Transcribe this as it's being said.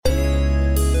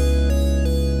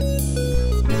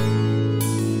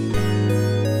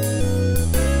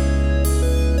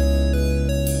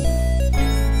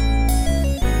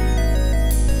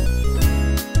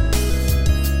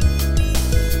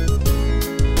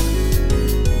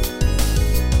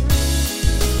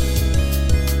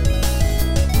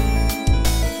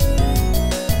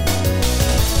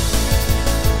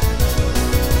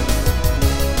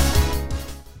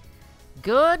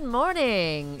Good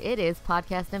morning. It is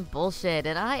Podcast and Bullshit,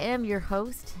 and I am your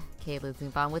host, Kayla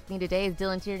Zumbon. With me today is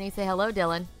Dylan Tierney. Say hello,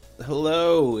 Dylan.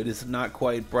 Hello. It is not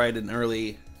quite bright and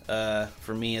early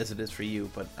for me as it is for you,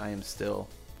 but I am still...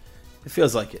 It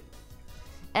feels like it.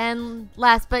 And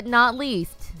last but not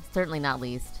least, certainly not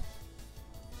least,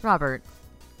 Robert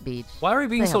Beach. Why are we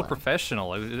being Say so hello.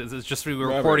 professional? It's just we were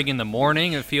Robert. recording in the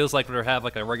morning. It feels like we have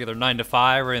like a regular 9 to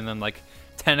 5, and then like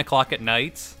 10 o'clock at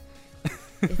night.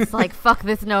 It's like, fuck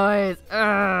this noise.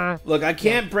 Ugh. Look, I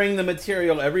can't bring the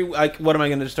material what am I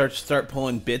going to start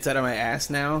pulling bits out of my ass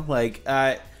now? Like,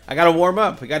 I got to warm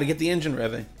up. I got to get the engine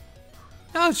revving.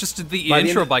 No, it's just the By the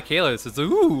intro end- by Kayla. It says,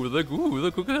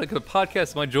 look what kind of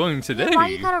podcast am I joining today? Yeah, why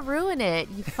you gotta ruin it?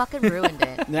 You fucking ruined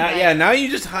it. Now, Like, yeah, now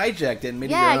you just hijacked it and made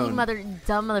it Yeah, your you own.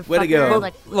 dumb motherfucker. Way to go.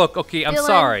 Like, Look, okay, I'm Dylan.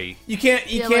 sorry. You can't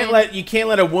Dylan.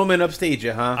 let a woman upstage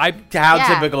you, huh? I- How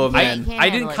Yeah, typical of you men. can't I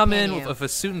handle didn't it, come can in you? with a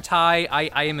suit and tie.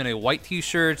 I am in a white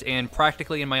t-shirt and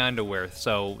practically in my underwear,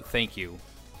 so thank you.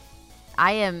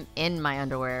 I am in my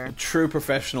underwear. True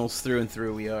professionals through and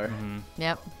through we are.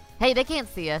 Yep. Hey, they can't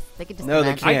see us. They can just No, they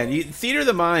imagine. can't. Theater of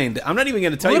the mind. I'm not even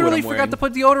going to tell Literally you what I'm forgot wearing.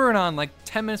 to put deodorant on like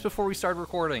 10 minutes before we started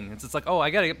recording. It's just like, oh,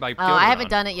 I gotta get my deodorant Oh, I haven't on.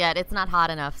 done it yet. It's not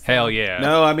hot enough. So. Hell yeah.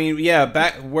 No, I mean, yeah,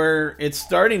 back where it's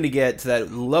starting to get to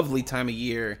that lovely time of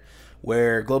year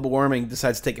where global warming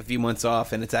decides to take a few months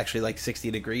off and it's actually like 60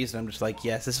 degrees, and I'm just like,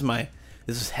 yes, this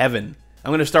is heaven.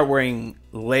 I'm going to start wearing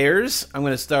layers. I'm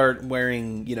going to start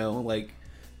wearing, like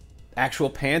actual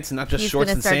pants and not just He's shorts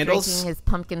gonna and start sandals. drinking his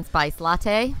pumpkin spice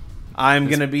latte. I'm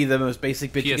going to be the most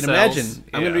basic bitch you can PSLs, imagine.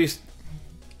 I'm going to yeah. be...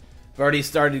 I've already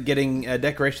started getting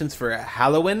decorations for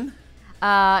Halloween.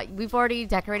 We've already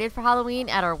decorated for Halloween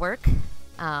at our work.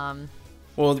 Well,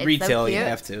 It's so retail, you cute.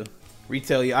 have to.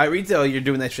 Retail, you're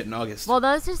doing that shit in August. Well,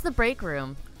 no, it's just the break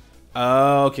room.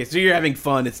 Oh, okay. So you're having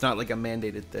fun. It's not like a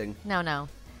mandated thing. No.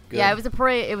 Good. Yeah, it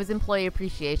was employee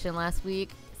appreciation last week.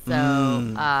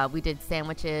 So we did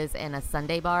sandwiches and a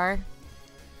Sunday bar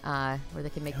where they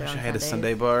can make I their wish own I had a sundaes.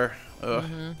 Sunday bar.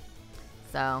 Ugh.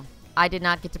 So I did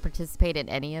not get to participate in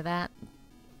any of that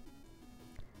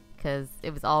because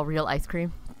it was all real ice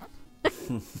cream.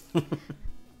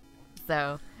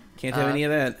 So Can't have any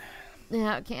of that.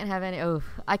 yeah, I can't have any. Oh,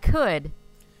 I could.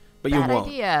 But you Bad won't.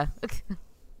 idea.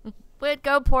 Would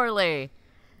go poorly.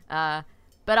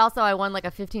 But also, I won like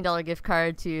a $15 gift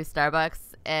card to Starbucks,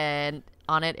 and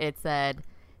on it said,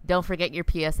 "Don't forget your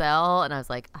PSL." And I was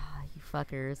like, "Ah, you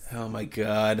fuckers." Oh my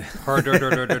god. I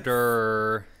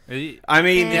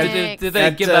mean, Thanks. did they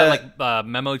that, give that like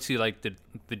memo to like the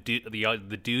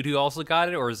dude who also got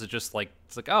it, or is it just like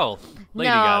it's like oh lady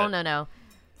got it? No.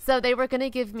 So they were gonna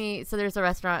give me. So there's a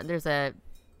restaurant. There's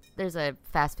a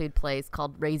fast food place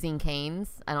called Raising Cane's.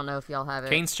 I don't know if y'all have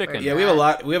it. Cane's Chicken. where Yeah, you're we have a at.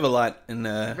 lot. We have a lot in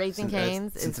Raising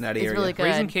Cane's is- Cincinnati is area. really good.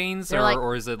 Raising Cane's They're like-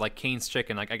 or is it like Cane's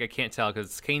Chicken? Like I can't tell because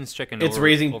it's Cane's Chicken. It's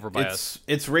over, over by us.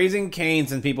 It's Raising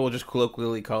Canes, and people just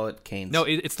colloquially call it Canes. No,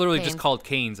 it's literally just Cane's. called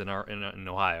Cane's in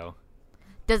Ohio.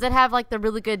 Does it have like the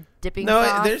really good dipping No,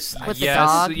 sauce there's- with the Yes,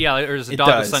 dog? yeah. There's a It dog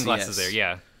does, with sunglasses yes. there.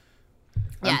 Yeah.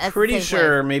 Yeah, that's I'm the pretty same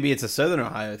sure maybe it's a Southern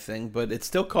Ohio thing, but it's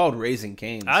still called Raising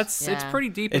Canes. It's Yeah. pretty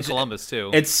deep in It's- Columbus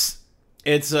too. It's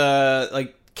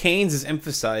like Canes is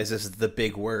emphasized as the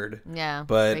big word. Yeah,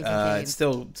 But Raising it Cane's.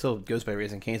 still goes by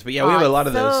Raising Canes. But yeah, we have a lot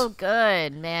of so those.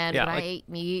 good, man. Yeah, when I like- ate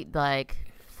meat, like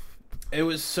It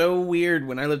was so weird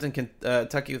when I lived in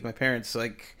Kentucky with my parents.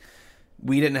 Like,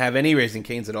 we didn't have any Raising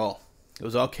Canes at all. It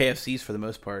was all KFCs for the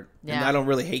most part. And Yeah. I don't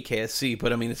really hate KFC,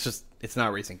 but I mean, it's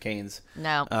not Raising Canes.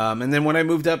 no. And then when I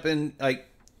moved up in like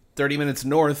 30 minutes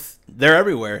north, they're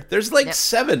everywhere. There's like Yep.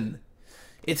 7.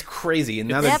 It's crazy. And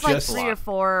now They they're have like just 3 or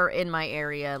 4 in my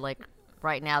area, like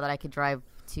right now that I could drive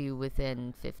to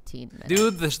within 15 minutes.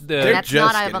 Dude, They're the That's just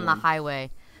not out getting on the them. highway.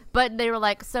 But they were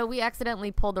like, so we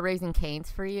accidentally pulled the Raising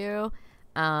Canes for you.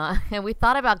 And we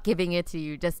thought about giving it to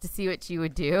you just to see what you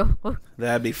would do.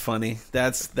 That'd be funny.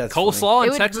 That's coleslaw It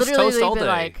and would Texas literally toast all been day.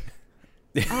 like,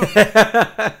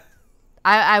 funny.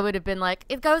 I would have been like,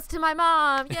 it goes to my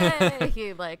mom,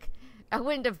 yay! Like, I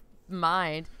wouldn't have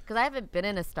mind because I haven't been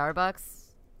in a Starbucks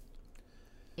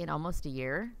in almost a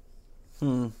year.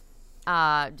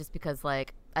 Just because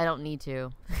like I don't need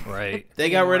to. right. They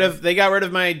got rid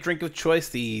of my drink of choice,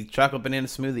 the chocolate banana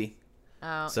smoothie.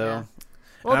 Oh, So, yeah. and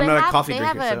Well, I'm they not a have, coffee they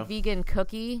drinker, have a so vegan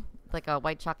cookie, like a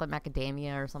white chocolate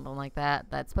macadamia or something like that.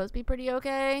 That's supposed to be pretty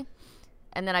okay.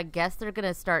 And then I guess they're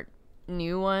gonna start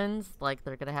new ones, like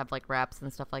they're gonna have like wraps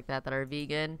and stuff like that that are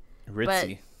vegan.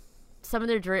 ritzy. Some of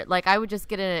their drink, like I would just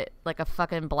get a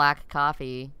fucking black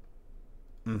coffee,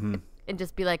 Mm-hmm. and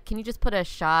just be like, can you just put a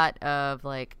shot of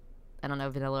like, I don't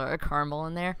know, vanilla or caramel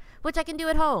in there, which I can do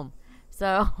at home.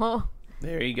 So,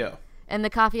 There you go. And the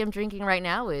coffee I'm drinking right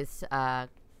now is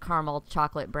caramel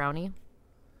chocolate brownie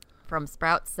from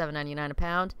Sprouts, $7.99 a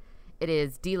pound. It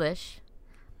is delish.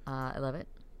 I love it.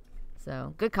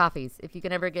 So good coffees. If you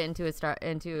can ever get into a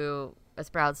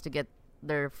Sprouts to get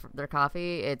their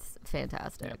coffee, it's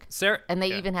fantastic. Yeah. Sarah, and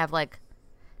they even have like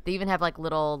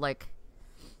little like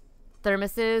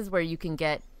thermoses where you can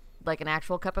get like an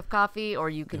actual cup of coffee, or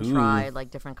you can try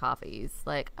like different coffees.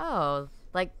 Like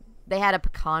they had a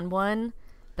pecan one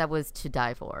that was to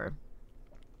die for.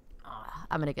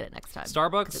 I'm gonna get it next time.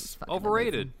 Starbucks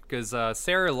overrated because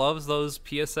Sarah loves those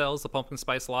PSLs, the pumpkin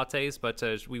spice lattes. But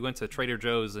we went to Trader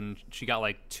Joe's and she got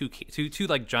like two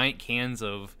like giant cans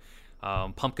of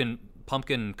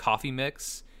pumpkin coffee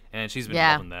mix, and she's been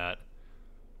loving that.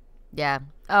 Yeah.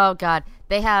 Oh God,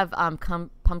 they have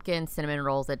pumpkin cinnamon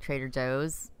rolls at Trader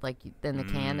Joe's, like in the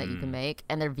can that you can make,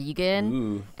 and they're vegan.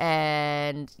 Ooh.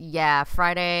 And yeah,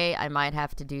 Friday I might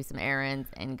have to do some errands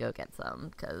and go get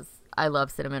some because I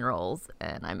love cinnamon rolls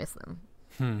and I miss them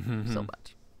so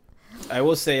much. I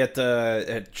will say at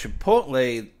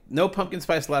Chipotle, no pumpkin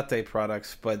spice latte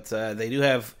products, but they do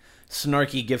have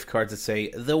snarky gift cards that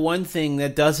say the one thing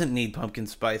that doesn't need pumpkin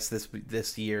spice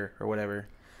this year or whatever.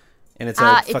 And it's a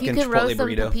fucking if you could Chipotle roast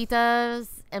burrito. some pepitas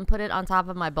and put it on top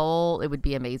of my bowl, it would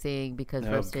be amazing because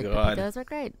roasted pepitas are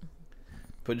great.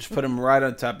 Just put them right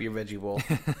on top of your veggie bowl.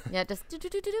 Yeah, just do.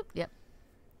 Yep,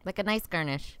 like a nice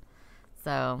garnish.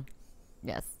 So,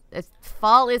 yes,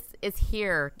 fall is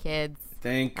here, kids.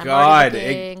 Thank God.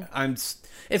 It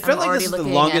felt like this is the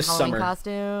longest Halloween summer.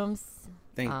 Costumes.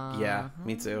 Yeah,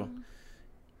 me too.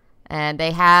 And they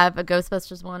have a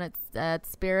Ghostbusters one at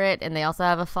Spirit, and they also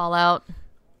have a Fallout.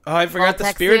 Oh, I forgot the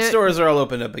Spirit stores are all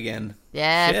opened up again.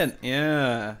 Yeah. Shit,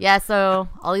 yeah. Yeah, so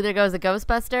I'll either go as a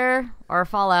Ghostbuster or a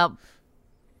Fallout.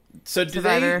 So do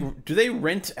they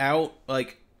rent out,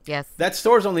 like... Yes. That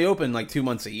store's only open like 2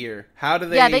 months a year. How do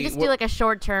they... Yeah, they just do like a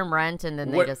short-term rent, and then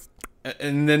they just...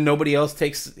 And then nobody else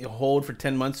takes a hold for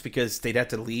 10 months because they'd have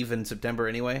to leave in September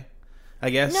anyway, I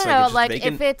guess. No, like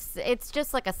if it's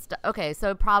just like okay,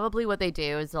 so probably what they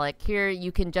do is like,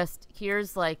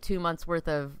 here's like 2 months worth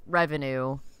of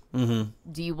revenue. Mm-hmm.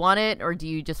 Do you want it, or do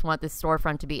you just want this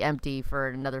storefront to be empty for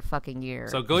another fucking year?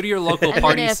 So go to your local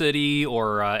Party City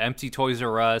or empty Toys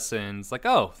R Us, and it's like,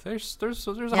 oh, there's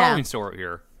a Halloween store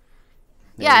here.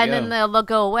 Then they'll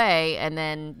go away, and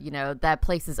then that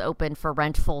place is open for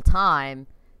rent full time.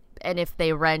 And if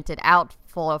they rent it out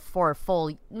for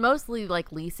full, mostly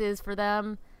like leases for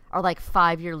them are like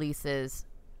 5-year leases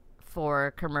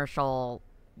for commercial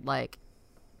like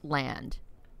land.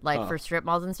 Like for strip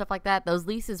malls and stuff like that, those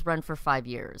leases run for 5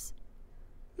 years.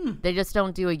 They just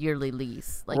don't do a yearly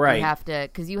lease. Like you have to,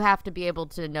 because you have to be able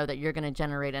to know that you're going to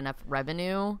generate enough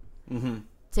revenue to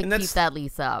keep that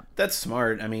lease up. That's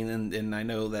smart. I mean, and I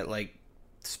know that like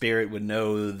Spirit would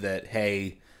know that,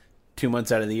 hey, 2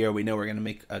 months out of the year, we know we're going to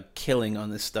make a killing on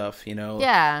this stuff.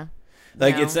 Yeah.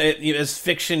 Like as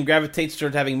fiction gravitates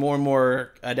toward having more and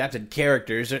more adapted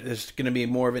characters, there's going to be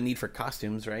more of a need for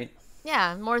costumes, right?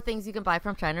 Yeah, more things you can buy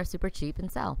from China are super cheap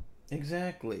and sell.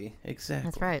 Exactly.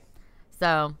 That's right.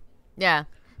 So, yeah.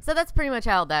 So that's pretty much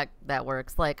how that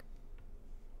works. Like,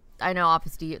 I know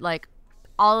Office Depot, like,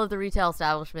 all of the retail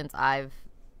establishments I've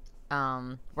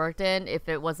worked in, if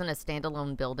it wasn't a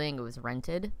standalone building, it was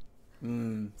rented.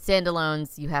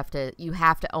 Standalones, you have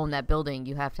to own that building.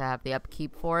 You have to have the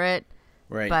upkeep for it.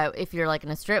 Right. But if you're, like,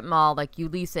 in a strip mall, like, you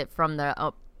lease it from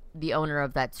the owner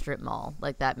of that strip mall,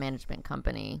 like that management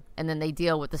company, and then they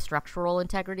deal with the structural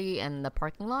integrity and the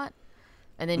parking lot,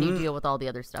 and then you deal with all the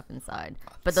other stuff inside.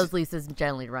 But those leases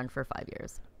generally run for 5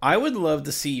 years. I would love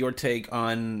to see your take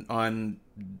on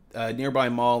a nearby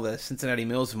mall, the Cincinnati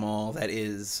Mills Mall. That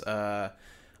is,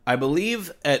 I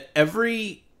believe, at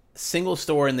every single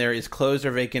store in there is closed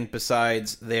or vacant.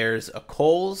 Besides, there's a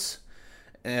Kohl's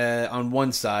on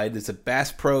one side. There's a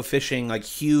Bass Pro Fishing, like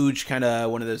huge kind of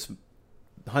one of those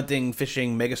hunting,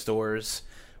 fishing mega stores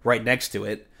right next to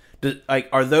it.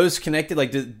 Are those connected?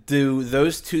 Like, do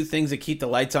those two things that keep the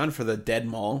lights on for the dead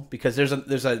mall? Because there's a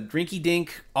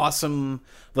rinky-dink, awesome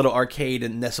little arcade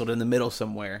nestled in the middle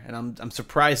somewhere, and I'm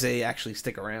surprised they actually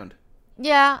stick around.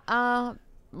 Yeah,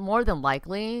 more than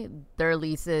likely, their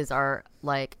leases are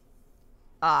like,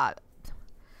 I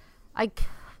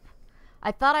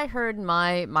thought I heard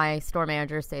my store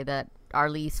manager say that our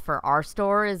lease for our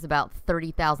store is about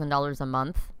 $30,000 a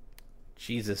month.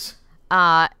 Jesus.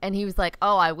 And he was like,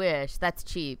 "Oh, I wish. That's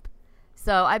cheap."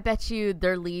 So I bet you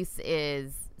their lease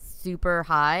is super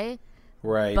high.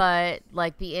 Right. But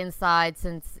like the inside,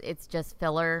 since it's just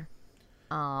filler,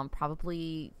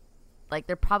 probably like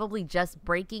they're probably just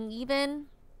breaking even.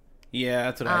 Yeah,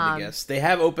 that's what I had to guess. They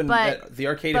have opened the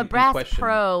arcade but in Bass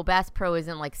question. Bass Pro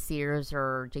isn't like Sears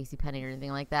or JCPenney or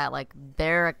anything like that. Like,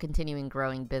 they're a continuing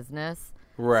growing business.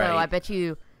 Right. So I bet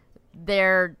you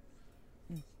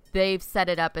they've set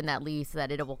it up in that lease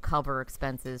that it will cover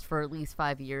expenses for at least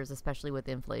 5 years, especially with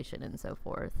inflation and so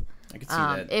forth. I can see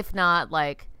that. If not,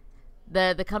 like,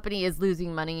 the company is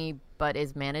losing money but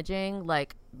is managing.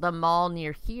 Like, the mall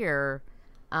near here,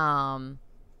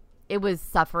 it was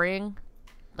suffering,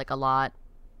 like, a lot.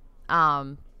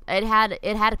 It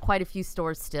had quite a few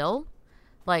stores still.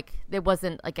 Like, it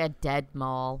wasn't like a dead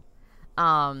mall.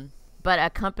 But a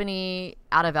company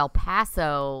out of El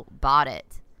Paso bought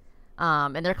it.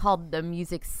 And they're called the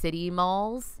Music City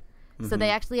Malls. Mm-hmm. So they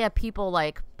actually have people,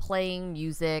 like, playing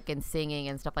music and singing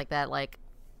and stuff like that. Like,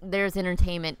 there's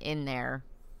entertainment in there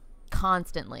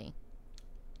constantly.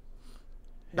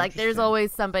 Like, there's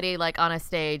always somebody, like, on a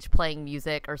stage playing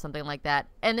music or something like that.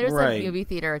 And there's a movie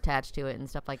theater attached to it and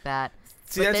stuff like that.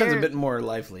 See, that sounds a bit more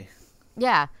lively.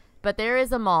 Yeah. But there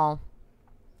is a mall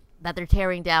that they're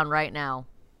tearing down right now.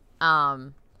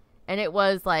 And it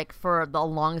was, like, for the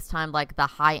longest time, like, the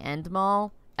high-end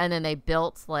mall. And then they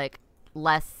built, like,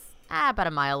 about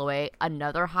a mile away,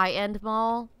 another high-end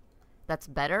mall that's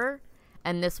better.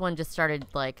 And this one just started,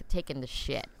 like, taking the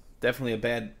shit. Definitely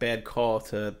a bad call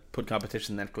to put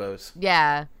competition that close.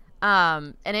 Yeah.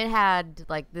 And it had,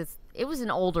 like, it was an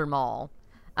older mall.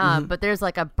 But there's,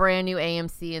 like, a brand new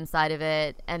AMC inside of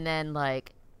it. And then,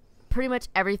 like, pretty much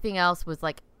everything else was,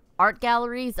 like, art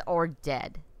galleries or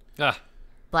dead.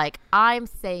 Like, I'm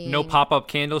saying... No pop-up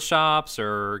candle shops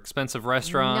or expensive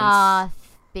restaurants?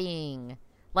 Nothing.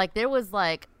 Like, there was,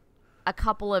 like, a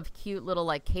couple of cute little,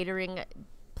 like, catering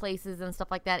places and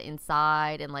stuff like that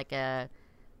inside, and, like, I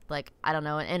don't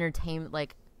know, an entertainment,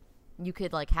 like, you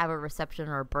could, like, have a reception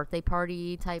or a birthday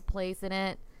party type place in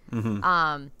it.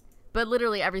 Mm-hmm. But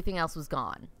literally everything else was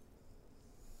gone.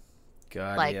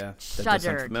 God, like, yeah. Shuttered. That does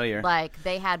sound familiar. Like,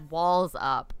 they had walls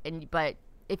up, but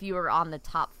if you were on the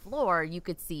top floor, you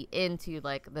could see into,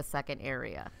 like, the second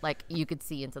area. Like, you could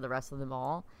see into the rest of the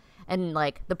mall. And,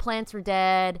 like, the plants were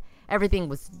dead. Everything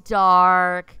was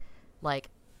dark. Like,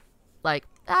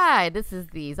 this is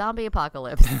the zombie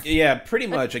apocalypse. Yeah, pretty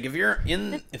much. Like, if you're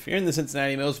in the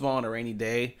Cincinnati Mills Mall on a rainy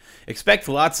day, expect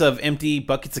lots of empty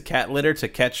buckets of cat litter to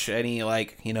catch any,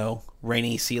 like, you know,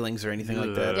 rainy ceilings or anything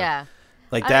like that. Yeah.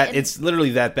 Like that, it's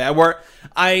literally that bad.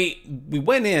 We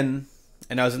went in,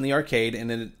 and I was in the arcade, and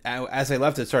then as I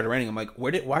left, it started raining. I'm like,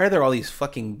 why are there all these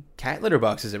fucking cat litter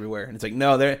boxes everywhere? And it's like,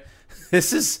 no,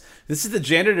 this is the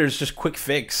janitor's just quick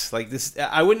fix. Like, this,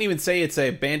 I wouldn't even say it's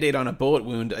a Band-Aid on a bullet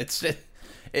wound. It's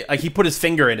like he put his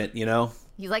finger in it, you know.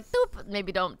 He's like, Doop,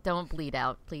 maybe don't bleed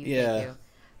out, please. Yeah. Thank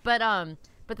you.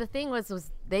 But the thing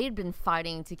was they'd been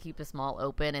fighting to keep this mall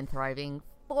open and thriving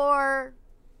for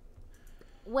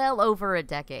well over a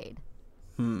decade.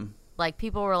 Like,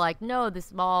 people were like, no,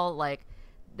 this mall, like,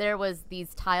 there was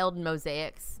these tiled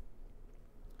mosaics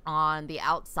on the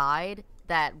outside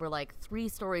that were, like, 3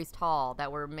 stories tall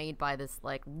that were made by this,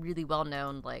 like, really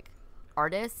well-known, like,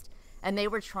 artist. And they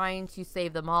were trying to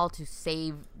save the mall to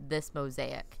save this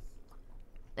mosaic.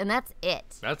 And that's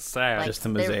it. That's sad. Like, just a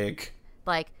mosaic.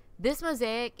 Like, this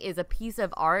mosaic is a piece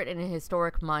of art and a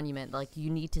historic monument. Like, you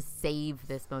need to save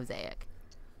this mosaic.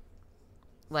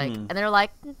 Like, and they're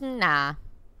like, nah.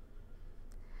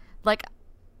 Like,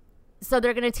 so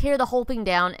they're going to tear the whole thing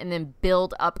down and then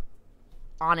build up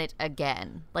on it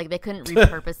again. Like, they couldn't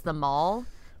repurpose the mall.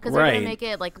 Because they're going to make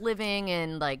it, like, living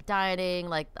and, like, dining,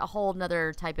 like, a whole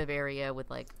nother type of area with,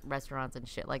 like, restaurants and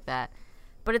shit like that.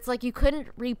 But it's like, you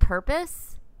couldn't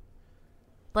repurpose.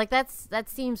 Like, that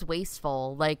seems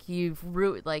wasteful. Like, you've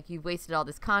wasted all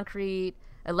this concrete,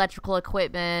 electrical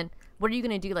equipment. What are you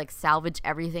going to do? Like, salvage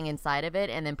everything inside of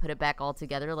it and then put it back all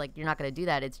together? Like, you're not going to do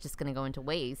that. It's just going to go into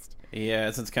waste. Yeah,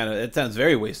 it sounds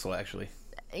very wasteful, actually.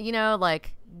 You know,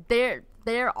 like, there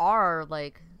are,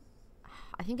 like,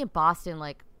 I think in Boston,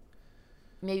 like,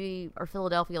 maybe, or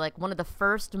Philadelphia, like, one of the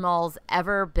first malls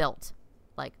ever built.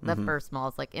 Like, the first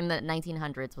malls, like, in the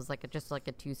 1900s was, like, just, like,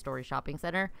 a 2-story shopping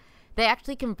center. They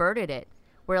actually converted it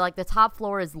where, like, the top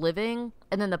floor is living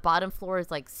and then the bottom floor is,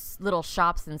 like, little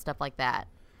shops and stuff like that.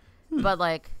 But,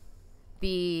 like,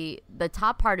 the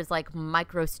top part is, like,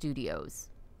 micro studios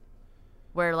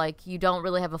where, like, you don't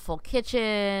really have a full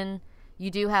kitchen.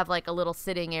 You do have, like, a little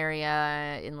sitting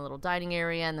area in the little dining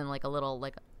area and then, like, a little,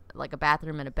 like a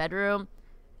bathroom and a bedroom.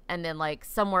 And then, like,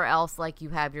 somewhere else, like, you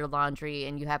have your laundry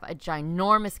and you have a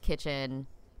ginormous kitchen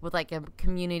with, like, a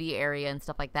community area and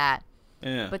stuff like that.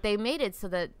 Yeah. But they made it so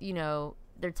that, you know,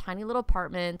 they're tiny little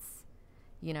apartments,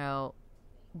 you know,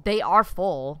 they are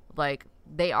full. Like,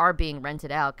 they are being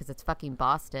rented out because it's fucking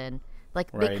Boston. Like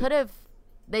Right. they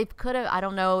could have. I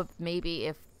don't know if maybe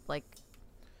if like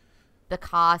the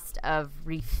cost of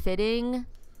refitting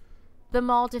the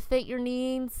mall to fit your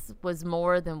needs was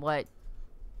more than what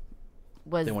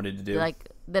was They wanted to do. like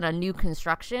than a new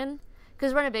construction,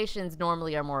 because renovations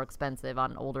normally are more expensive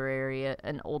on older area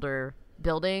and older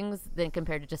buildings than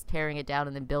compared to just tearing it down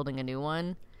and then building a new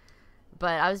one.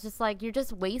 But I was just like, you're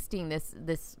just wasting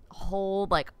this whole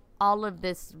like all of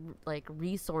this like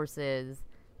resources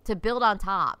to build on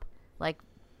top. Like,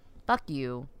 fuck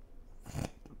you.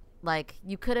 Like,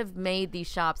 you could have made these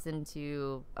shops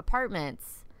into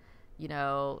apartments, you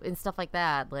know, and stuff like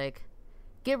that. Like,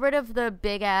 get rid of the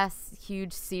big ass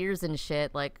huge Sears and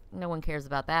shit. Like, no one cares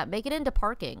about that. Make it into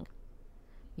parking,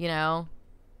 you know?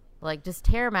 Like, just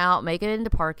tear them out, make it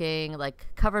into parking, like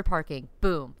covered parking.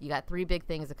 Boom. You got 3 big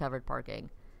things of covered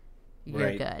parking. You're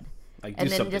Right. good. Like, do And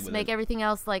then something just with make it. everything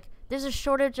else like, there's a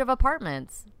shortage of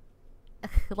apartments.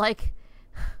 Like,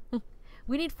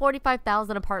 we need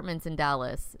 45,000 apartments in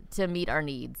Dallas to meet our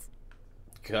needs.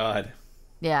 God.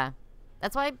 Yeah.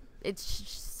 That's why it's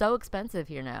so expensive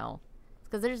here now. It's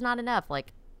because there's not enough.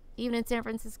 Like, even in San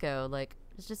Francisco, like,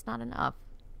 it's just not enough.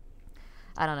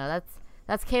 I don't know.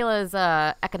 That's Kayla's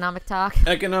economic talk.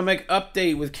 Economic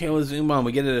update with Kayla Zumon.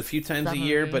 We get it a few times a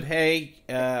year, Summary. but hey,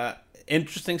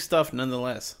 interesting stuff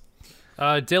nonetheless.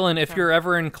 Dylan, if you're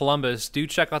ever in Columbus, do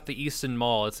check out the Easton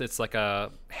Mall. It's like a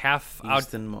half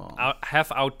Easton Mall.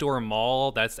 half outdoor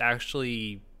mall that's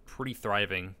actually pretty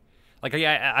thriving. Like,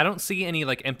 I don't see any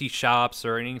like empty shops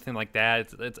or anything like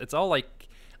that. It's all like,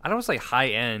 I don't want to say high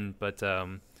end, but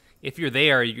if you're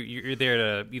there, you're there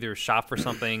to either shop for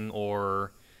something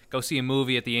or go see a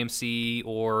movie at the AMC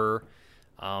or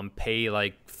pay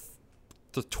like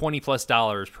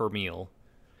 $20+ per meal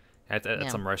at Yeah.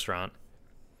 some restaurant.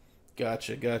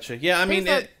 Gotcha. Yeah, I mean,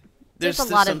 There's a still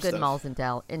lot some of good stuff. malls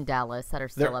in Dallas that are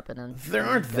still up and There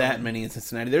aren't that many in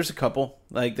Cincinnati. There's a couple.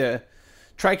 Like the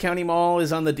Tri-County Mall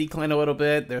is on the decline a little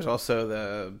bit. There's also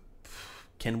the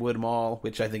Kenwood Mall,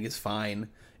 which I think is fine.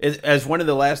 As one of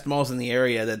the last malls in the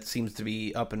area that seems to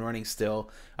be up and running still,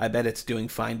 I bet it's doing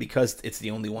fine because it's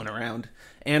the only one around.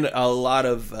 And a lot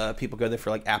of people go there for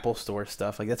like Apple Store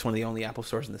stuff. Like that's one of the only Apple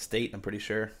stores in the state, I'm pretty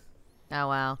sure. Oh,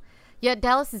 wow. Yeah,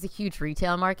 Dallas is a huge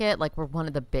retail market. Like, we're one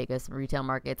of the biggest retail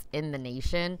markets in the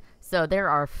nation. So there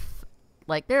are,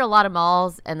 there are a lot of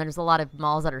malls, and there's a lot of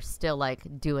malls that are still,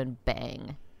 like, doing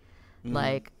bang.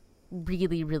 Like,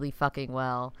 really, really fucking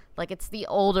well. Like, it's the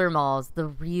older malls, the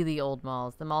really old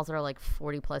malls. The malls that are, like,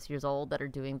 40-plus years old that are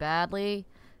doing badly.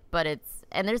 But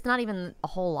and there's not even a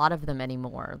whole lot of them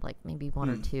anymore. Like, maybe one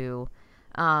or two.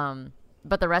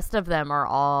 But the rest of them are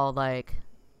all, like,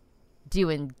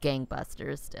 doing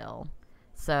gangbusters still.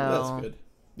 So Well, that's good.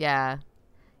 yeah,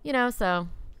 you know, so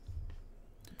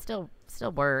it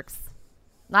still works.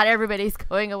 Not everybody's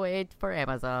going away for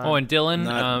Amazon. Oh, and Dylan,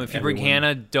 Not if you bring everyone.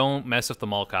 Hannah, don't mess with the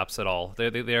mall cops at all.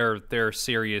 They're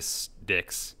serious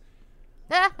dicks.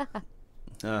 Yeah,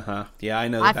 I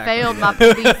know. I the background failed to my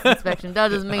that. police inspection. That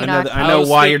doesn't mean I know was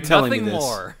why you're thinking telling me nothing this.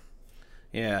 more.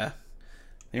 Yeah,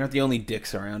 they aren't the only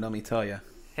dicks around. Let me tell you.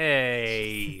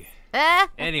 Hey.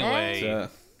 Anyway.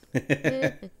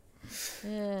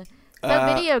 So,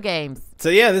 Video games. so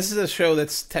yeah, this is a show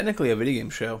that's technically a video game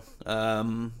show.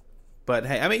 But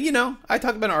hey, I mean, you know, I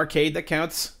talk about an arcade that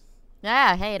counts.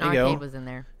 Yeah, hey, an There you arcade go. was in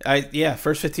there.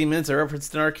 First 15 minutes I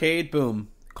referenced an arcade. Boom,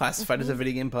 classified as a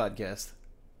video game podcast.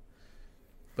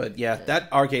 But yeah,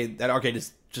 that arcade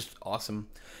is just awesome.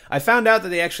 I found out that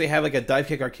they actually have like a Dive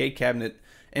Kick arcade cabinet,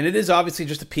 and it is obviously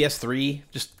just a PS3,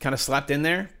 just kind of slapped in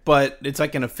there. But it's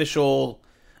like an official,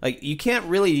 like you can't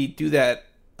really do that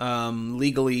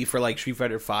legally for like Street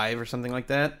Fighter V or something like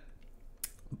that.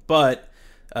 But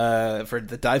for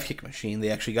the Dive Kick machine, they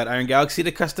actually got Iron Galaxy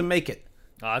to custom make it.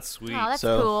 Oh, that's sweet. Oh, that's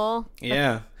So- cool.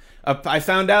 Yeah. I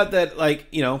found out that, like,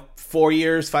 you know, 5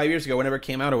 years ago, whenever it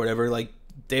came out or whatever, like,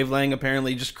 Dave Lang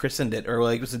apparently just christened it or,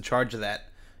 like, was in charge of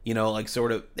that. You know, like,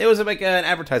 sort of. It was like an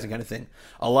advertising kind of thing.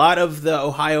 A lot of the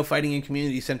Ohio fighting game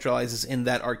community centralizes in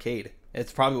that arcade.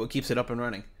 It's probably what keeps it up and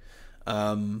running.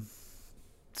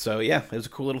 So, yeah, it was a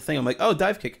cool little thing. I'm like, oh,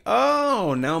 Dive Kick.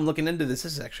 Oh, now I'm looking into this.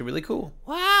 This is actually really cool.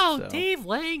 Wow, So- Dave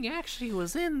Lang actually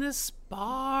was in this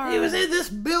bar. He was in this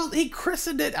build. He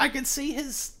christened it. I could see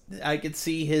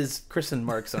his christened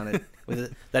marks on it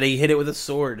that he hit it with a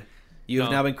sword. You have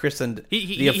No. now been christened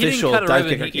He the official didn't cut Dive a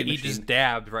Kick ribbon. arcade He machine. just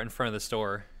dabbed right in front of the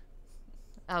store.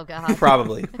 Oh god.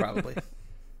 Probably.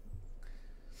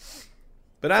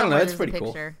 But I don't know. Somewhere It's there's a pretty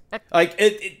cool. picture. Like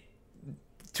it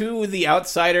to the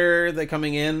outsider that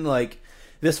coming in, like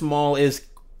this mall is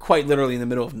quite literally in the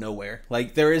middle of nowhere.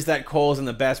 Like there is that Kohl's and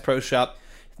the Bass Pro Shop,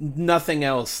 nothing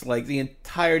else. Like the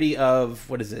entirety of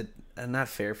what is it? Not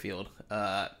Fairfield.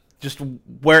 Just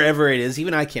wherever it is.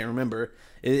 Even I can't remember.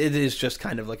 It is just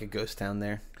kind of like a ghost town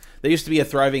there. There used to be a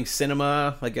thriving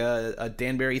cinema, like a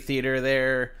Danbury theater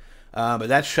there, but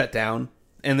that's shut down.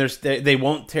 And they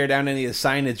won't tear down any of the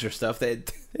signage or stuff.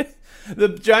 The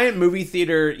giant movie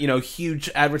theater, huge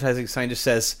advertising sign just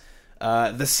says,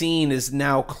 "The scene is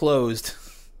now closed,"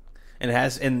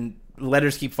 and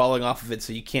letters keep falling off of it,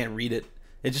 so you can't read it.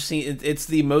 It's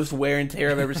the most wear and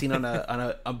tear I've ever seen on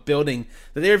a building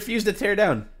that they refuse to tear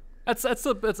down. That's a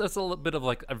little bit of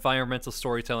like environmental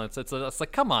storytelling. It's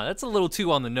like, come on, that's a little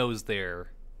too on the nose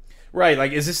there. Right,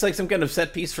 like is this like some kind of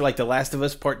set piece for like The Last of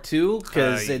Us Part 2?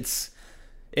 Because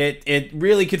it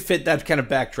really could fit that kind of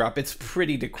backdrop. It's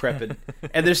pretty decrepit,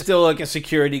 and there's still like a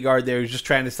security guard there who's just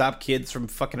trying to stop kids from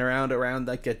fucking around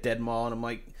like a dead mall. And I'm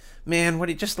like, man, what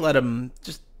do you just let them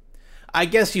just? I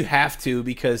guess you have to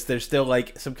because there's still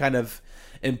like some kind of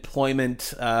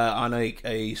employment on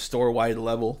a store-wide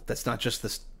level. That's not just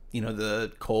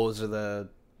the Kohl's or the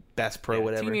Bass Pro,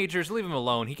 whatever. Teenagers, leave him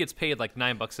alone. He gets paid like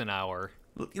 $9 an hour.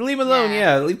 Leave him alone,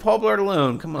 yeah. Leave Paul Blart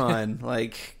alone. Come on,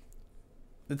 like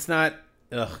it's not.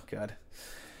 Oh God,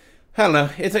 I don't know.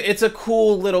 It's a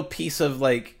cool little piece of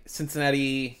like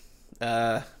Cincinnati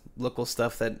local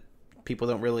stuff that people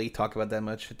don't really talk about that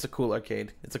much. It's a cool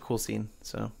arcade. It's a cool scene.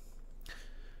 So.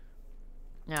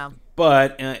 Yeah.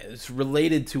 But it's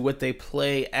related to what they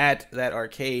play at that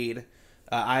arcade.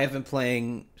 I have been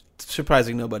playing,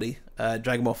 surprising nobody,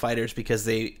 Dragon Ball FighterZ because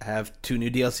they have 2 new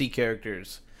DLC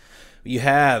characters. You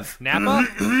have Nappa?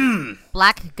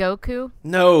 Black Goku?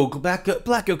 No, Black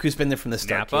Goku's been there from the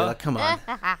start. Nappa? Kayla, come on.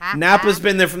 Nappa's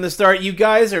been there from the start. You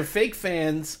guys are fake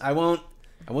fans. I won't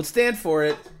stand for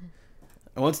it.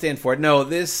 No,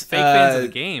 this Fake fans of the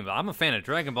game. I'm a fan of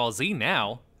Dragon Ball Z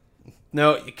now.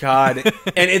 No, God,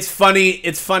 and it's funny.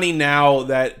 It's funny now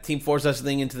that Team Force is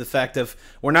leaning into the fact of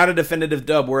we're not a definitive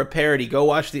dub, we're a parody.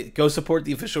 Go support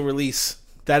the official release.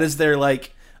 That is their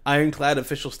like ironclad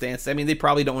official stance. I mean, they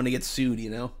probably don't want to get sued,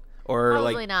 or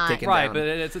Probably like not. taken Right, down. but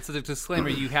it's a disclaimer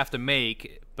you have to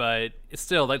make. But it's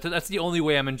still, like, that's the only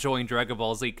way I'm enjoying Dragon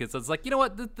Ball Z because it's like, you know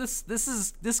what,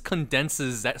 this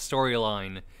condenses that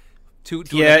storyline to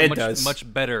it much, does.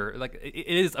 much better. Like it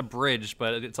is abridged,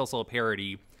 but it's also a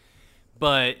parody.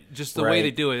 But just the way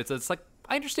they do it, it's like,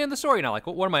 I understand the story now. Like,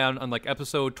 what am I on like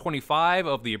episode 25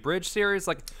 of the abridged series?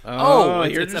 Like,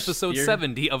 it's episode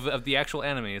 70 of the actual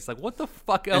anime. It's like, what the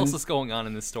fuck else is going on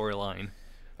in this storyline?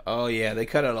 Oh yeah, they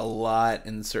cut out a lot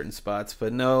in certain spots,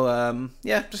 but no,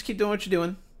 just keep doing what you're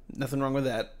doing. Nothing wrong with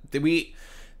that. We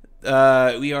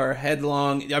are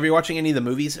headlong. Are you watching any of the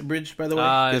movies abridged, by the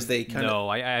way? No,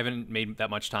 I haven't made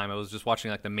that much time. I was just watching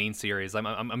like the main series.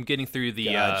 I'm getting through the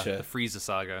Frieza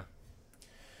saga.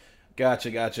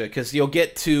 Gotcha. Because you'll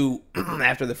get to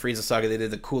after the Frieza saga, they did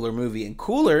the Cooler movie, and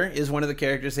Cooler is one of the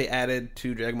characters they added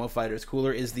to Dragon Ball FighterZ.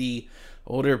 Cooler is the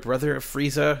older brother of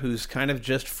Frieza, who's kind of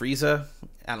just Frieza.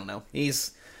 I don't know.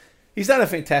 He's not a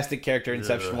fantastic character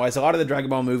Inception wise. A lot of the Dragon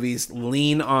Ball movies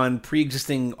lean on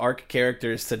pre-existing arc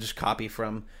characters to just copy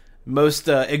from. Most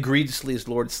egregiously is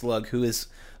Lord Slug, who is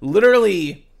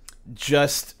literally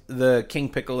just the King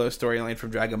Piccolo storyline from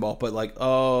Dragon Ball, but like,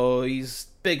 he's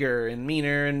bigger and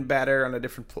meaner and badder on a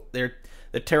different. They're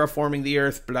terraforming the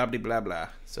Earth, blah blah blah blah.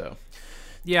 So.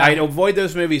 Yeah, I'd avoid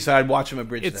those movies, so I'd watch them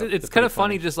abridged. It's kind of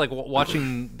funny just like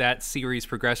watching that series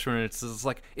progress from it's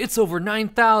like it's over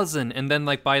 9,000, and then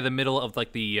like by the middle of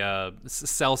like the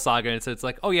Cell saga, it's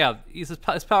like, oh yeah, his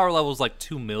power level is like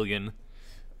 2 million.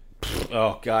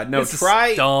 Oh God, no! This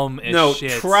is dumb as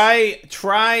shit. Try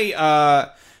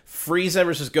Frieza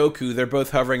versus Goku. They're both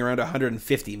hovering around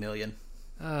 150 million.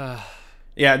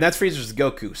 Yeah, and that's Frieza versus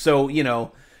Goku.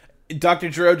 So Dr.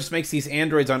 Gero just makes these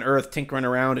androids on Earth tinkering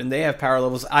around, and they have power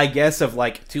levels, I guess, of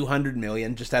like 200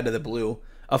 million just out of the blue.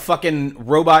 A fucking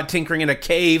robot tinkering in a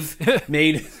cave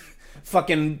made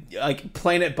fucking like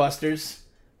Planet Busters.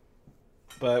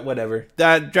 But whatever.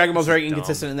 Dragon Ball's very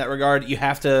inconsistent in that regard. You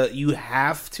have to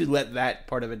let that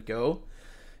part of it go,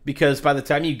 because by the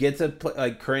time you get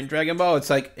to current Dragon Ball, it's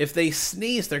like if they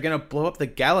sneeze, they're gonna blow up the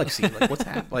galaxy. Like what's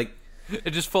happening? Like.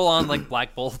 It just full on like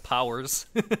Black Bolt powers.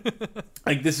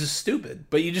 Like this is stupid,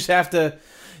 but you just have to.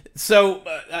 So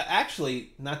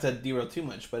actually, not to derail too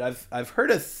much, but I've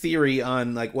heard a theory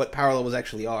on like what power levels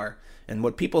actually are, and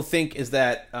what people think is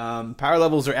that power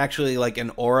levels are actually like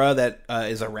an aura that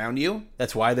is around you.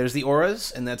 That's why there's the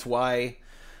auras, and that's why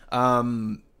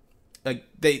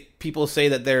people say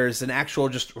that there's an actual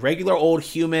just regular old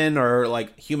human or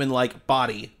like human-like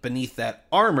body beneath that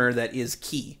armor that is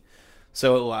ki.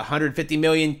 So 150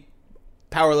 million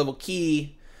power level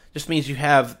ki just means you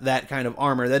have that kind of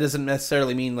armor. That doesn't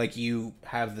necessarily mean like you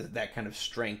have that kind of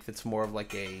strength. It's more of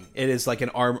like it is like an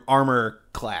armor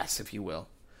class, if you will.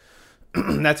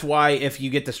 That's why if you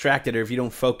get distracted or if you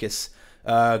don't focus,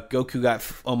 Goku got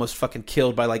almost fucking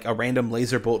killed by like a random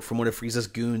laser bolt from one of Frieza's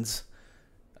goons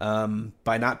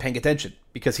by not paying attention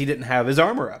because he didn't have his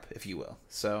armor up, if you will.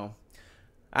 So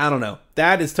I don't know.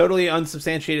 That is totally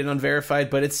unsubstantiated and unverified,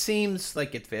 but it seems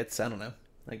like it fits. I don't know.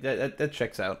 Like that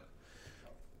checks out.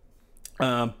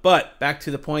 But back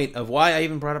to the point of why I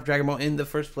even brought up Dragon Ball in the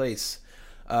first place.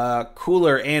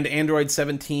 Cooler and Android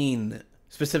 17,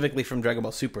 specifically from Dragon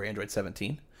Ball Super Android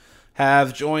 17,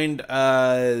 have joined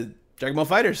Dragon Ball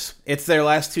FighterZ. It's their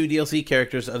last 2 DLC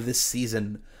characters of this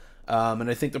season. And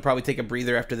I think they'll probably take a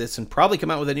breather after this and probably come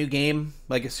out with a new game,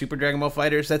 like a Super Dragon Ball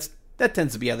FighterZ. That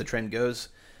tends to be how the trend goes.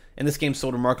 And this game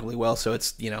sold remarkably well, so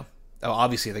it's,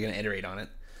 obviously they're going to iterate on it.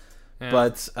 Yeah.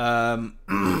 But, I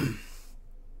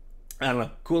don't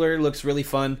know. Cooler looks really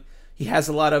fun. He has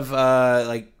a lot of,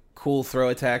 cool throw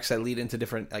attacks that lead into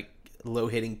different,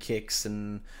 low-hitting kicks.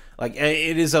 And,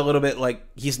 it is a little bit,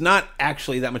 he's not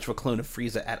actually that much of a clone of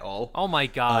Frieza at all. Oh, my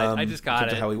God. I just got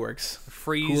it. How he works.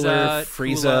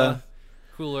 Frieza.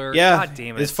 Cooler. Yeah. God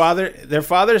damn it. Their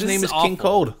father's name is King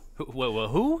Cold.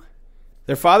 Who?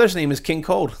 Their father's name is King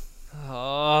Cold.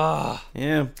 Oh.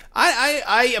 Yeah.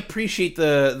 I appreciate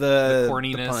the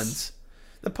corniness. The puns.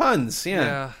 The puns,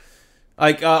 yeah.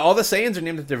 All the Saiyans are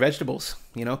named after vegetables.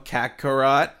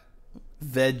 Kakarot,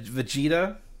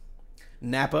 Vegeta,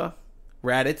 Nappa,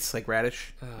 Raditz, like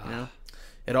radish.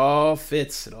 It all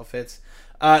fits.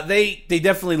 They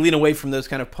definitely lean away from those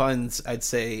kind of puns, I'd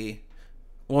say.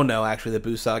 Well, no, actually, the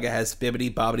Boo Saga has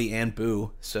Bibbidi, Bobbidi, and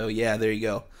Boo. So, yeah, there you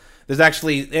go. There's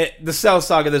actually... the Cell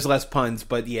Saga, there's less puns,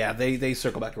 but, yeah, they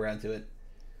circle back around to it.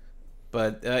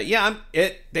 But,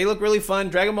 they look really fun.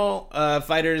 Dragon Ball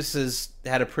FighterZ has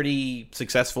had a pretty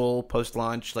successful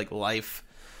post-launch, life.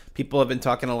 People have been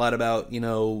talking a lot about,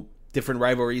 different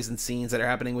rivalries and scenes that are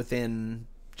happening within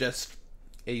just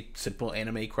a simple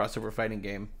anime crossover fighting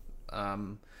game.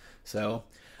 So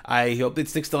I hope it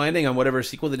sticks to landing on whatever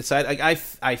sequel they decide.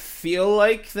 I feel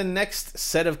like the next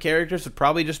set of characters would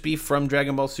probably just be from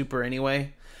Dragon Ball Super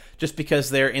anyway. Just because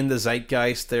they're in the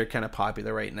zeitgeist, they're kind of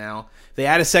popular right now. They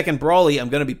add a second Broly, I'm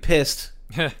gonna be pissed.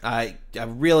 I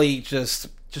really just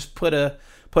put a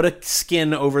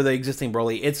skin over the existing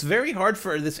Broly. It's very hard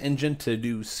for this engine to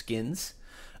do skins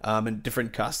and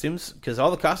different costumes because all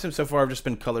the costumes so far have just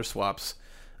been color swaps.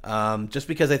 Just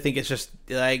because I think it's just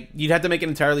you'd have to make an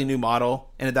entirely new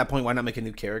model, and at that point, why not make a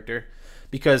new character?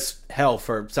 Because hell,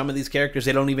 for some of these characters,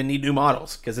 they don't even need new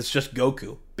models because it's just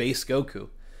Goku, base Goku.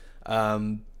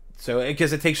 So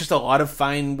because it takes just a lot of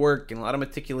fine work and a lot of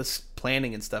meticulous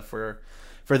planning and stuff for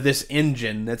this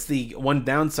engine. That's the one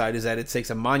downside, is that it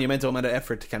takes a monumental amount of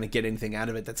effort to kind of get anything out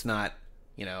of it that's not,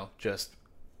 just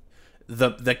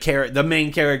the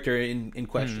main character in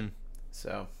question.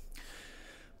 So,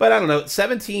 but I don't know.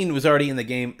 17 was already in the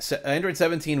game. Android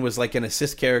 17 was like an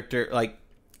assist character. Like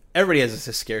everybody has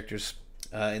assist characters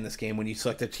in this game when you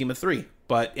select a team of 3.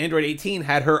 But Android 18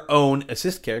 had her own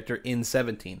assist character in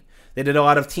 17. They did a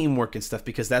lot of teamwork and stuff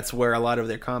because that's where a lot of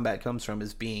their combat comes from,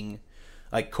 is being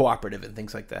cooperative and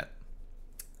things like that.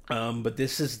 But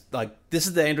this is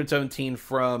the Android 17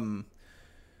 from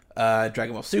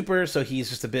Dragon Ball Super, so he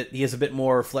has a bit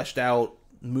more fleshed out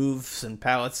moves and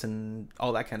palettes and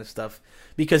all that kind of stuff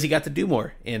because he got to do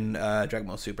more in Dragon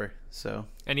Ball Super. So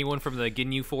anyone from the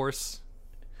Ginyu Force?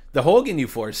 The whole Ginyu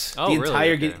Force. Oh, the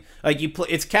entire really? Okay. you play.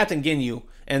 It's Captain Ginyu,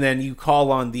 and then you call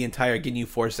on the entire Ginyu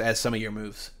Force as some of your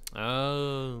moves.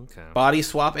 Oh, okay. Body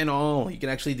swap and all. You can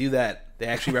actually do that. They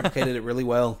actually replicated it really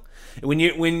well. When you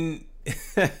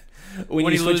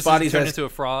switch bodies, turn into a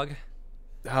frog.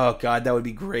 Oh God, that would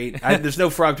be great. There's no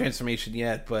frog transformation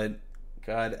yet, but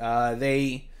God,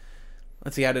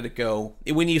 let's see, how did it go?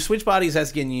 When you switch bodies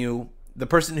as Ginyu, the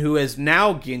person who is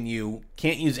now Ginyu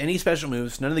can't use any special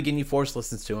moves. None of the Ginyu Force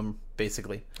listens to him,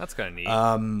 basically. That's kind of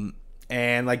neat.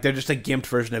 And they're just a gimped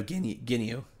version of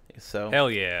Ginyu. So hell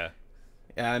yeah.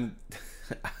 I'm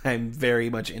very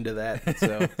much into that.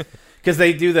 So because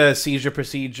they do the seizure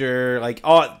procedure,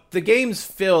 the game's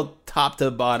filled top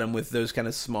to bottom with those kind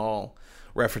of small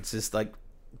references,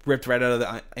 ripped right out of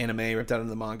the anime, ripped out of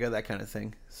the manga, that kind of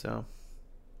thing. So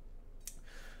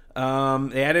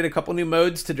they added a couple new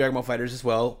modes to Dragon Ball FighterZ as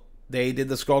well. They did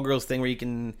the Skullgirls thing where it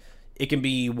can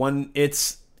be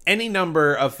it's any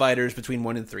number of fighters between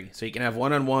 1 and 3. So you can have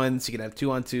 1-on-1s, you can have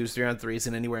 2-on-2s, 3-on-3s,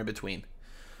 and anywhere in between.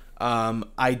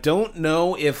 I don't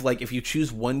know if you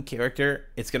choose one character,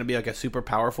 it's going to be a super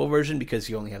powerful version because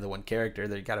you only have the one character.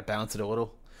 They got to balance it a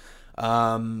little.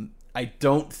 I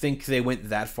don't think they went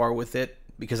that far with it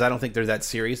because I don't think they're that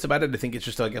serious about it. I think it's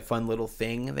just like a fun little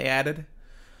thing they added.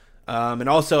 And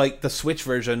also, like, the Switch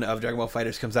version of Dragon Ball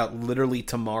FighterZ comes out literally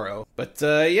tomorrow. But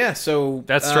yeah, so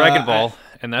That's Dragon Ball,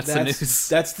 and that's the news.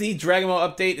 That's the Dragon Ball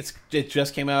update. It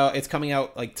just came out. It's coming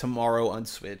out like tomorrow on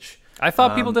Switch. I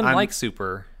thought people didn't like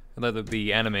Super,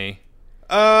 the anime.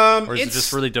 Or is it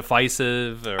just really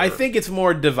divisive? Or... I think it's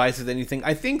more divisive than anything.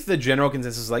 I think the general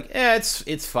consensus is like,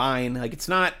 it's fine. Like, it's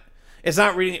not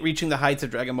reaching the heights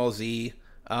of Dragon Ball Z,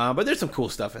 but there's some cool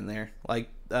stuff in there. Like,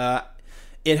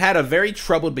 it had a very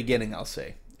troubled beginning, I'll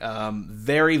say.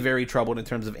 Very, very troubled in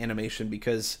terms of animation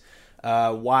because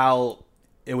while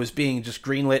it was being just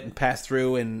greenlit and passed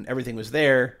through and everything was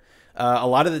there, a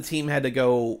lot of the team had to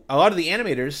go. A lot of the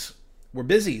animators were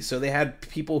busy, so they had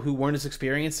people who weren't as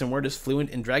experienced and weren't as fluent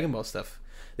in Dragon Ball stuff.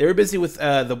 They were busy with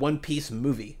the One Piece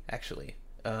movie, actually,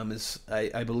 is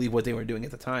I believe what they were doing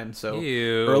at the time. So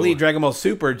early Dragon Ball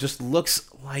Super just looks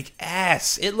like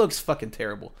ass. It looks fucking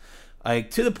terrible.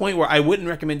 Like, to the point where I wouldn't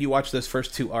recommend you watch those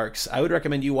first 2 arcs. I would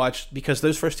recommend you watch, because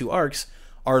those first 2 arcs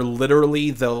are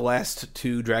literally the last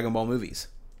 2 Dragon Ball movies.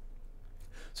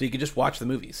 So you could just watch the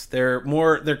movies.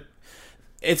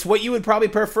 It's what you would probably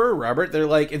prefer, Robert. They're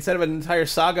like, instead of an entire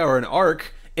saga or an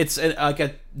arc, it's like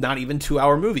a not even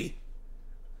 2-hour movie.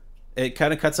 It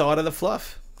kind of cuts a lot of the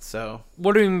fluff. So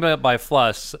what do you mean by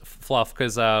fluff?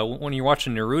 Because when you're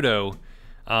watching Naruto,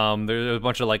 there's a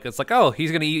bunch of like, it's like, oh,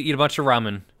 he's gonna eat a bunch of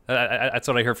ramen. That's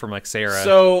what I heard from like Sarah.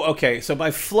 So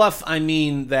by fluff, I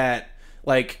mean that,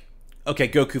 like, okay,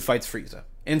 Goku fights Frieza.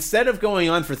 Instead of going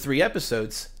on for 3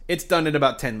 episodes, it's done in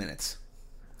about 10 minutes.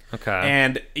 Okay.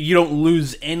 And you don't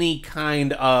lose any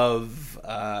kind of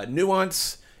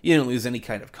nuance. You don't lose any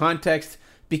kind of context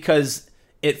because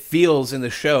it feels in the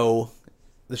show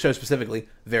specifically,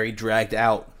 very dragged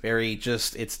out. Very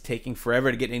just, it's taking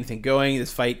forever to get anything going.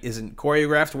 This fight isn't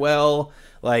choreographed well.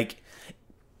 Like,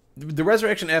 the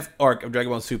Resurrection F arc of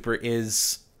Dragon Ball Super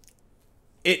is...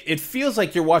 It feels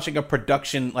like you're watching a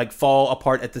production like fall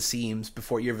apart at the seams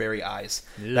before your very eyes.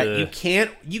 That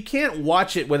you can't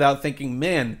watch it without thinking,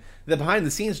 man, the behind the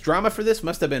scenes drama for this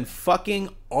must have been fucking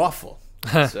awful.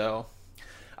 So,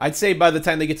 I'd say by the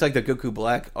time they get to like the Goku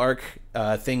Black arc,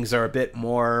 things are a bit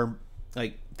more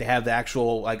like they have the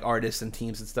actual like artists and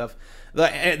teams and stuff.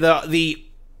 The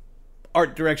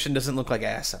art direction doesn't look like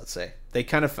ass. I'd say they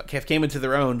kind of came into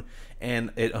their own,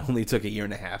 and it only took 1.5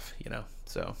 years.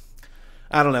 So.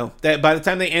 I don't know. By the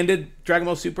time they ended Dragon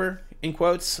Ball Super, in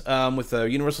quotes, with the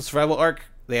Universal Survival arc,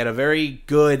 they had a very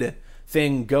good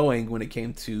thing going when it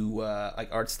came to like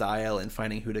art style and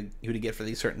finding who to get for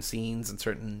these certain scenes and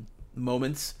certain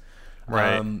moments.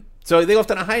 Right. So they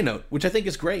left on a high note, which I think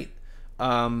is great.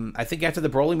 I think after the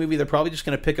Broly movie, they're probably just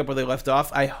going to pick up where they left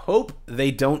off. I hope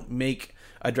they don't make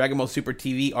a Dragon Ball Super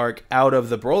TV arc out of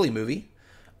the Broly movie,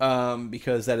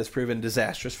 because that has proven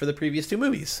disastrous for the previous 2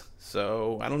 movies.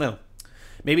 So I don't know.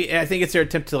 Maybe I think it's their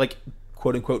attempt to like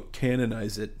quote unquote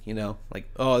canonize it, like,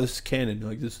 oh, this is canon.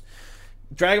 Like, this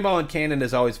Dragon Ball and canon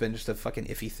has always been just a fucking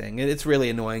iffy thing. It's really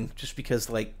annoying just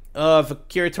because, like, if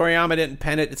Akira Toriyama didn't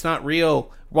pen it, it's not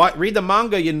real. Read the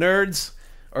manga, you nerds,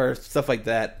 or stuff like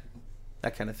that.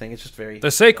 That kind of thing. It's just very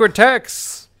the sacred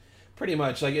texts. Pretty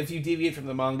much, like, if you deviate from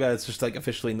the manga, it's just like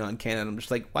officially non-canon. I'm just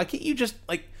like, why can't you just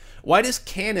like, why does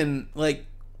canon like?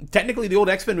 Technically, the old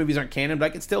X-Men movies aren't canon, but I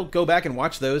can still go back and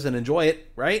watch those and enjoy it,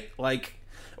 right? Like,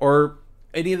 or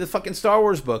any of the fucking Star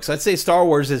Wars books. I'd say Star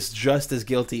Wars is just as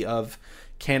guilty of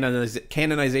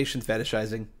canonization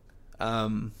fetishizing.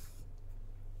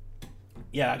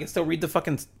 Yeah, I can still read the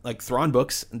fucking like Thrawn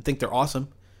books and think they're awesome.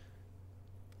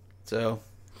 So,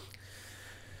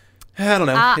 I don't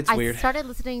know. It's weird. I started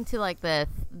listening to like the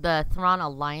Thrawn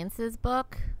Alliances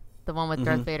book. The one with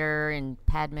Darth Vader and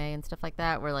Padme and stuff like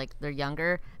that, where like they're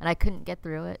younger, and I couldn't get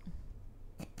through it.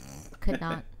 Could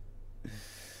not.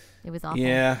 It was awful.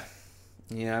 Yeah.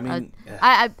 I mean,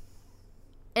 I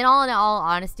in all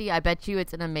honesty, I bet you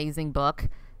it's an amazing book,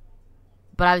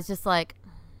 but I was just like,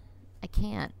 I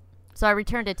can't. So I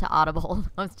returned it to Audible.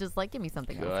 I was just like, give me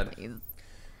something else, please.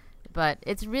 But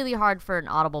it's really hard for an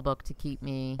Audible book to keep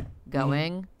me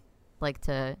going,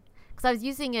 because I was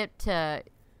using it to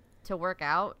work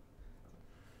out.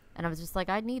 And I was just like,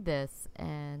 I need this.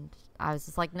 And I was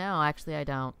just like, no, actually, I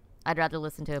don't. I'd rather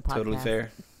listen to a podcast. Totally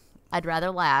fair. I'd rather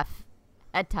laugh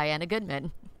at Diana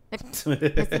Goodman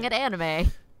pissing at anime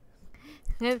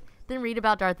than read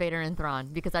about Darth Vader and Thrawn,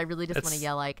 because I really just want to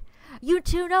yell like, you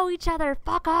two know each other,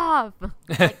 fuck off.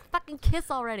 Like, fucking kiss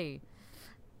already.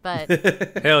 But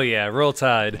hell yeah, roll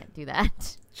tide. Can't do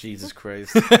that. Jesus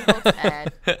Christ. Roll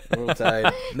tide. Roll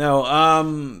tide.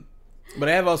 No, but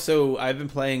I've been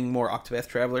playing more Octopath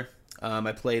Traveler.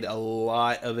 I played a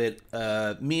lot of it.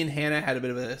 Me and Hannah had a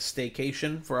bit of a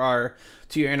staycation for our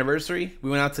 2-year anniversary. We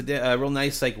went out to a real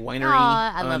nice like winery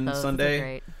I love on those. Sunday.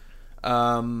 Those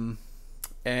are great.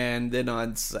 And then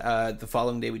on the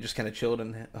following day, we just kind of chilled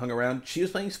and hung around. She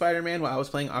was playing Spider-Man while I was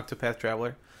playing Octopath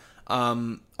Traveler.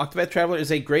 Octopath Traveler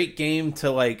is a great game to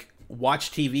like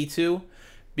watch TV to,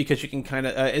 because you can kind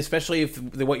of, especially if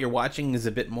what you're watching is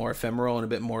a bit more ephemeral and a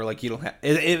bit more like you don't have,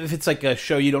 if it's like a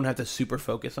show you don't have to super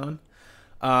focus on,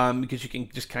 because you can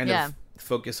just kind of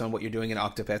focus on what you're doing in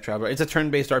Octopath Traveler. It's a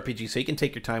turn-based RPG, so you can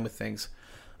take your time with things.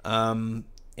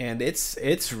 And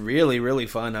it's really, really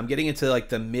fun. I'm getting into like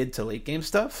the mid to late game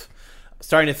stuff,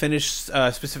 starting to finish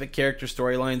specific character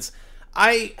storylines.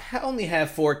 I only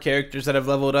have 4 characters that I've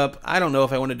leveled up. I don't know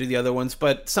if I want to do the other ones,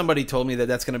 but somebody told me that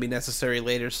that's going to be necessary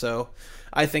later, so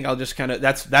I think I'll just kind of...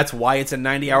 That's why it's a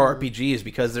 90-hour RPG, is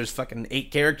because there's fucking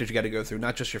 8 characters you got to go through,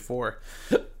 not just your 4.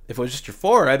 If it was just your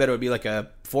 4, I bet it would be like a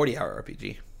 40-hour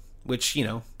RPG, which, you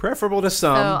know, preferable to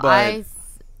some, but...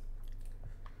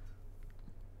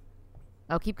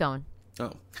 Oh, keep going.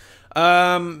 Oh.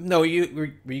 No,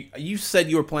 you said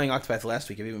you were playing Octopath last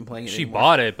week. Have you been playing it She anymore?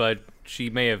 bought it, but she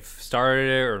may have started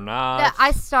it or not. Yeah,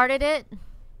 I started it.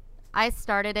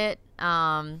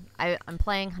 I'm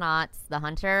playing Hanats the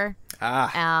Hunter.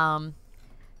 Man,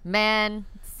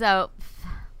 so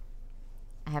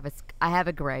I have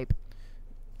a gripe.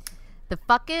 The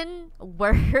fucking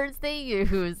words they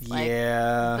use, like,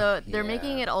 they're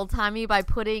making it old timey by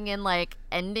putting in like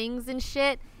endings and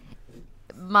shit.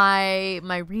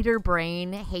 My reader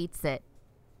brain hates it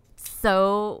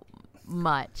so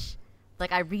much.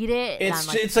 Like, I read it, and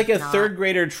it's like a third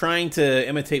grader trying to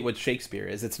imitate what Shakespeare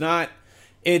is. It's not.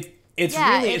 It's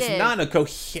not a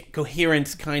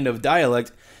coherent kind of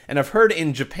dialect. And I've heard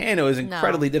in Japan it was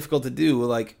incredibly difficult to do,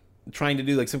 like trying to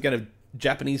do like some kind of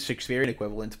Japanese Shakespearean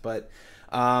equivalent. But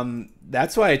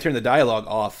that's why I turned the dialogue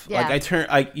off. Yeah. Like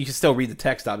you can still read the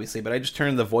text, obviously, but I just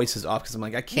turned the voices off because I'm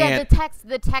like, I can't. Yeah,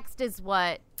 the text is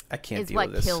what I can't is deal what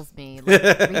with this. kills me.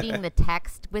 Like, reading the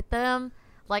text with them.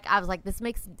 Like, I was like, this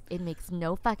makes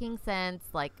no fucking sense.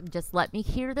 Like, just let me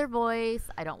hear their voice.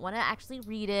 I don't want to actually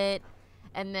read it.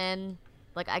 And then,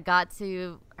 like, I got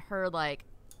to her, like,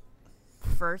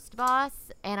 first boss,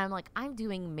 and I'm like, I'm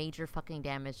doing major fucking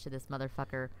damage to this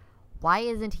motherfucker. Why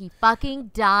isn't he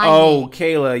fucking dying? Oh,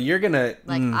 Kayla, you're gonna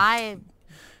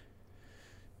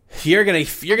you're gonna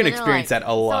experience that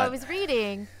a lot. So I was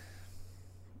reading.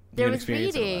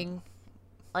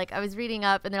 Like, I was reading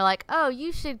up, and they're like, oh,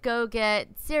 you should go get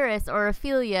Cirrus or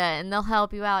Ophelia, and they'll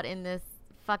help you out in this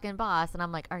fucking boss. And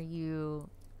I'm like, are you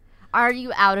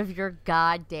out of your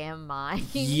goddamn mind?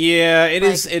 Yeah, it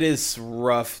is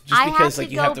rough. Just because I like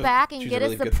you have to go back and get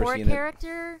really a support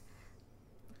character.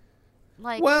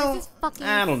 Like, well, this is fucking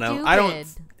I don't know. stupid.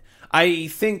 I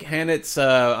think Hanet's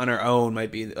on her own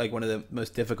might be like one of the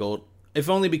most difficult, if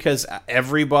only because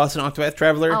every boss in Octopath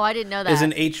Traveler I didn't know that. is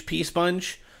an HP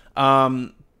sponge.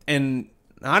 And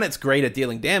Hanet's great at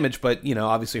dealing damage, but you know,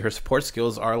 obviously her support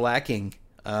skills are lacking.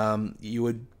 You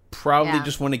would probably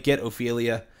just want to get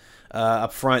Ophelia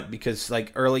up front, because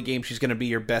like early game she's going to be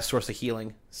your best source of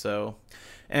healing. So,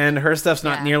 and her stuff's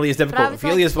not nearly as difficult.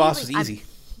 Ophelia's boss was easy.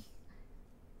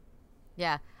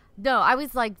 Yeah. No, I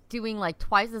was like doing like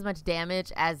twice as much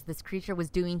damage as this creature was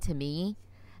doing to me.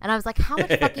 And I was like, how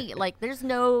much fucking like there's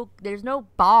no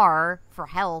bar for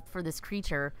health for this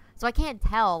creature. So I can't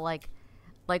tell like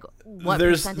what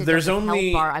percentage of the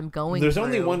health bar I'm going There's through.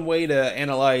 only one way to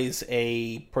analyze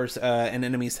an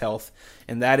enemy's health,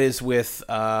 and that is with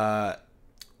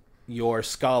your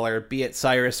scholar, be it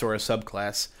Cyrus or a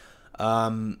subclass.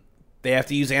 They have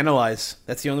to use Analyze.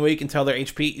 That's the only way you can tell their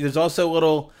HP. There's also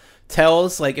little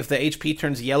tells, like if the HP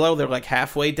turns yellow, they're like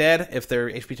halfway dead. If their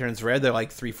HP turns red, they're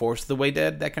like 3/4 of the way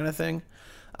dead, that kind of thing.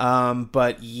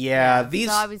 But yeah,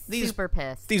 so I was super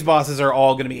pissed. These bosses are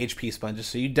all going to be HP sponges,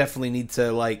 so you definitely need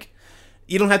to like.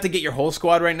 You don't have to get your whole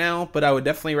squad right now, but I would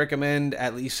definitely recommend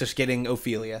at least just getting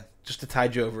Ophelia, just to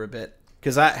tide you over a bit.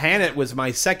 Because Hanet was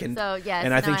my second,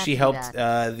 and I think she helped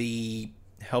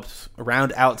helped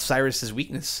round out Cyrus's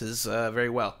weaknesses very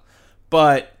well.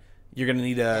 But you're gonna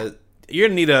need a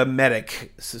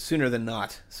medic sooner than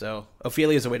not. So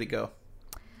Ophelia is the way to go.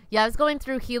 Yeah, I was going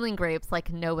through healing grapes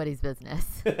like nobody's business.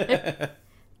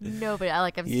 Nobody. I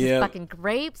was just fucking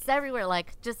grapes everywhere.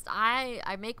 Like, just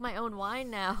I make my own wine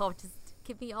now. Just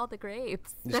give me all the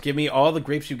grapes. Just give me all the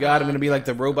grapes you got. I'm gonna be like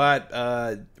the robot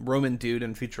Roman dude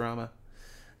in Futurama.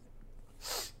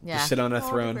 Yeah, just sit on a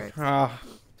throne. Sit on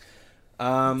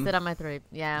my throne.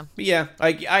 Yeah. But yeah,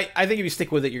 like I think if you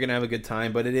stick with it, you're gonna have a good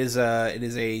time. But it is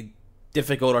a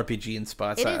difficult RPG in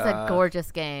spots. It is a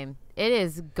gorgeous game. It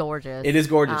is gorgeous. It is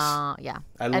gorgeous. Yeah.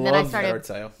 I and love then I that started, art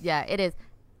style. Yeah, it is.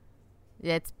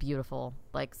 It's beautiful.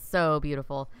 Like, so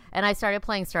beautiful. And I started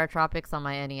playing Star Tropics on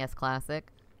my NES Classic.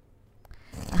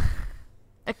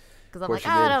 Because I'm like,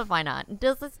 you did. no, why not?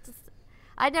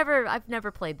 I've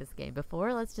never played this game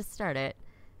before. Let's just start it.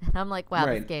 And I'm like, wow,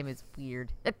 Right. this game is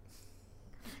weird.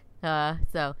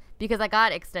 So, because I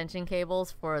got extension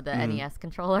cables for the NES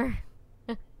controller.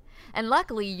 And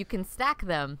luckily, you can stack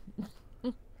them.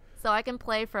 So I can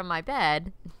play from my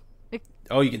bed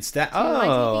Oh, you can stack. to my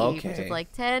Oh, TV, okay. which is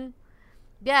like 10.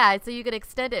 Yeah, so you could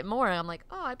extend it more. And I'm like,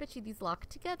 oh, I bet you these lock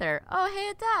together. Oh, hey,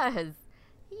 it does.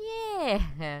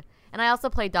 Yeah. And I also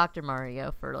played Dr.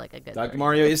 Mario for like a good Dr. 30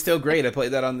 Mario minutes. is still great. I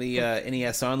played that on the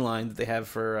NES Online that they have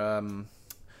for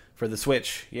the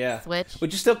Switch. Yeah, Switch.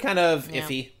 which is still kind of Yeah.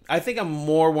 iffy. I think I'm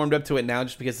more warmed up to it now,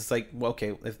 just because it's like, well,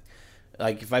 okay,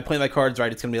 if I play my cards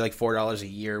right, it's gonna be like $4 a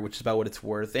year, which is about what it's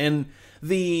worth. And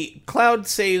the cloud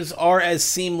saves are as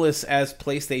seamless as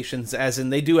PlayStation's, as in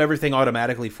they do everything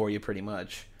automatically for you, pretty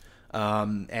much.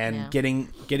 And Yeah. getting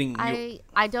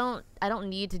I don't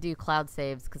need to do cloud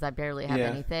saves because I barely have Yeah.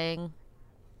 anything.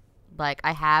 Like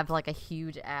I have like a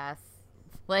huge ass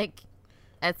like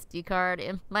SD card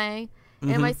in my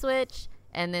Switch,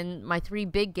 and then my 3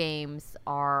 big games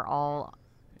are all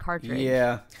cartridge.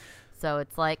 yeah. So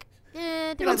it's like, do You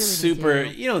I don't really super.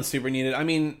 need to? You don't super need it. I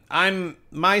mean,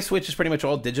 my Switch is pretty much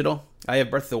all digital. I have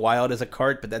Breath of the Wild as a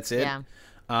cart, but that's it. Yeah.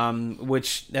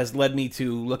 Which has led me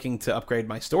to looking to upgrade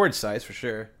my storage size for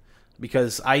sure,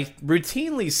 because I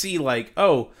routinely see like,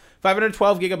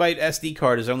 512 gigabyte SD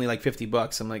card is only like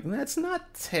 $50. I'm like, that's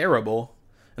not terrible,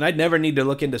 and I'd never need to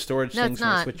look into storage No, things it's for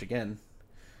my not. Switch again.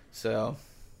 So,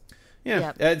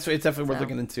 yeah, Yep. it's definitely worth So.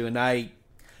 looking into, and I've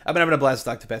been having a blast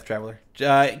with Octopath Traveler,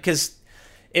 because.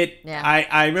 Yeah.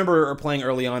 I remember playing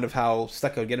early on of how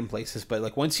stuck I would get in places, but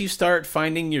like once you start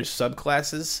finding your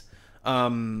subclasses,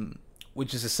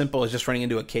 which is as simple as just running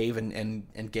into a cave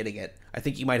and getting it, I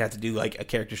think you might have to do like a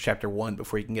character's chapter 1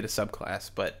 before you can get a subclass.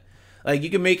 But like you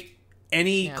can make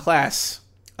any class,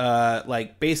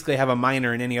 like basically have a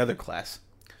minor in any other class.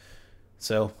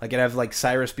 So I could have like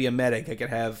Cyrus be a medic. I could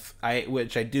have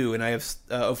which I do, and I have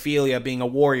Ophelia being a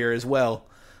warrior as well.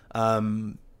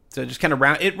 So just kind of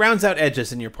rounds out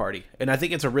edges in your party, and I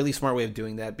think it's a really smart way of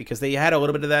doing that, because they had a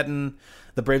little bit of that in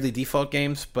the Bravely Default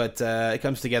games, but it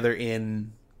comes together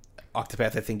in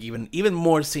Octopath, I think, even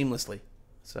more seamlessly.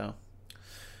 So,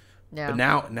 Yeah. but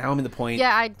now I'm in the point.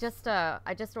 Yeah, I just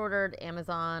ordered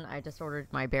Amazon. I just ordered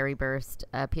my Berry Burst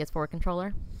PS4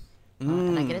 controller,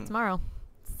 and I get it tomorrow.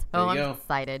 There So you I'm go.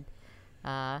 excited.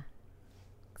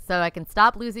 So I can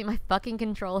stop losing my fucking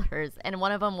controllers, and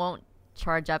one of them won't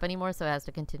charge up anymore, so it has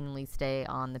to continually stay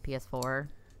on the PS4,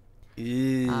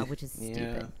 which is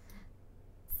stupid.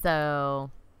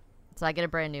 So I get a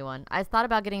brand new one. I thought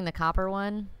about getting the copper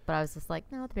one, but I was just like,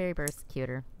 no, the Berry Burst is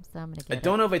cuter, so I'm gonna get I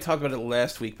don't know if I talked about it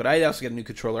last week, but I also got a new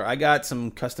controller. I got some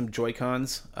custom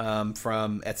Joy-Cons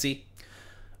from Etsy.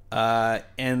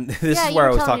 And this is where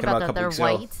I was talking about a couple weeks They're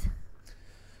ago.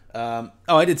 white.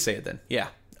 I did say it then. Yeah.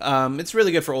 It's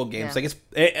really good for old games. Yeah.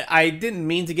 Like I didn't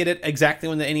mean to get it exactly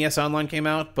when the NES Online came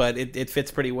out, but it fits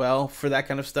pretty well for that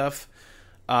kind of stuff.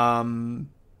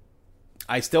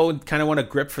 I still kind of want to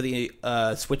grip for the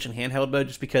Switch and handheld mode,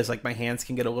 just because like my hands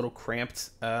can get a little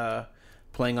cramped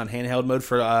playing on handheld mode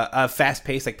for a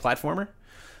fast-paced like platformer.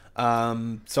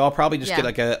 So I'll probably just get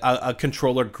like a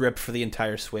controller grip for the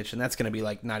entire Switch, and that's going to be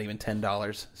like not even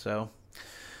 $10. So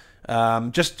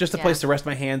just a place to rest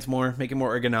my hands more, make it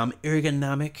more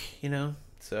ergonomic, you know.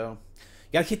 So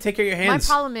you gotta take care of your hands.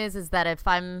 My problem is that if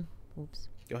I'm, oops,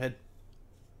 Go ahead.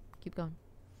 keep going.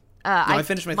 I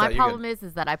finished my thought. My You're problem good.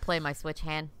 is that I play my Switch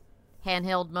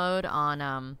handheld mode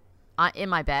on in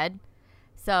my bed,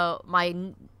 so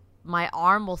my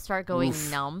arm will start going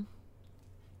numb.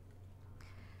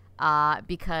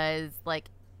 Because like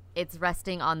it's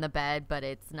resting on the bed, but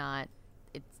it's not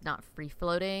free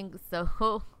floating.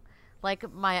 So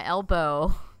like my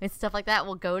elbow and stuff like that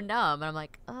will go numb, and I'm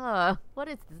like, what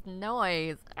is this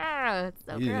noise? It's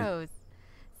so gross.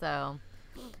 So,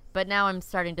 but now I'm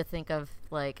starting to think of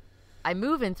like, I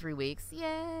move in 3 weeks,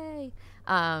 yay!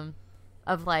 Of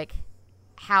like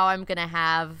how I'm gonna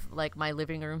have like my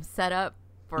living room set up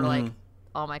for like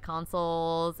all my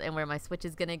consoles and where my Switch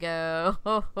is gonna go.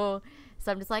 So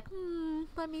I'm just like,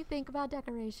 let me think about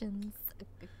decorations,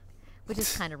 which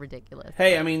is kind of ridiculous.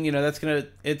 Hey, I mean, you know, it's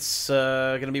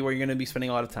gonna be where you're gonna be spending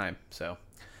a lot of time, so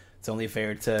it's only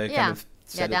fair to kind of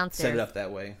set it up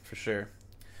that way for sure.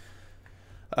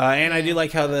 And I do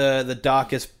like how the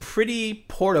dock is pretty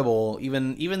portable,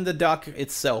 even the dock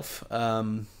itself.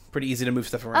 pretty easy to move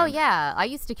stuff around. Oh yeah, I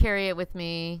used to carry it with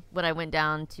me when I went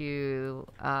down to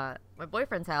my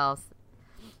boyfriend's house.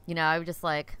 You know, I would just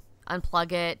like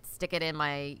unplug it, stick it in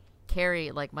my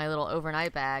my little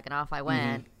overnight bag, and off I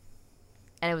went.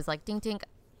 And it was like ding ding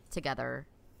together.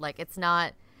 Like it's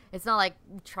not like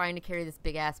trying to carry this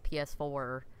big ass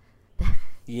PS4.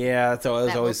 Yeah, it's always,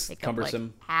 That will always take up,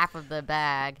 cumbersome. like, half of the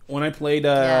bag. When I played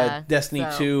Yeah, Destiny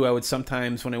so- 2, I would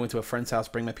sometimes, when I went to a friend's house,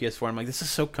 bring my PS4. I'm like, this is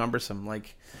so cumbersome.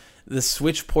 Like, the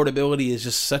Switch portability is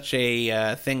just such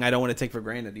a thing I don't want to take for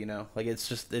granted, you know? Like,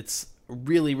 it's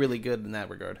really, really good in that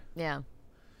regard. Yeah.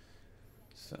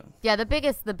 So Yeah, the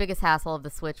biggest hassle of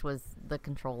the Switch was the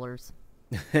controllers.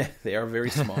 they are very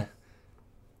small.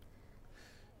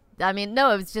 I mean,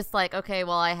 no, it was just like, okay,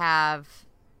 well, I have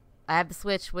the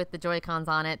Switch with the Joy-Cons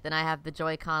on it, then I have the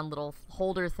Joy-Con little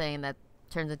holder thing that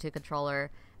turns into a controller,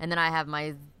 and then I have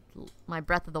my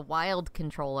Breath of the Wild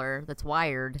controller that's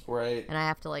wired, Right. and I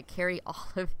have to like carry all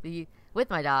of with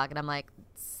my dog, and I'm like,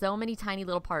 so many tiny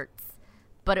little parts,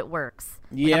 but it works.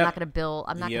 Like, Yep. I'm not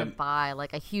gonna Yep. buy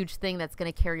like a huge thing that's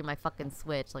gonna carry my fucking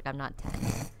Switch. Like, I'm not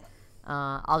 10.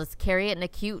 I'll just carry it in a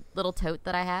cute little tote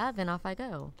that I have, and off I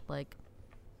go. Like,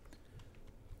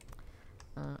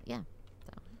 yeah.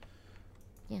 So,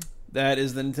 yeah. That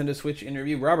is the Nintendo Switch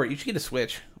interview. Robert, you should get a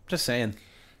Switch. I'm just saying.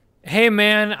 Hey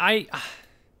man, I'm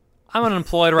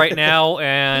unemployed right now,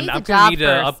 and Need a I'm job gonna need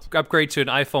to first. upgrade to an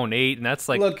iPhone 8, and that's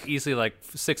like Look. easily like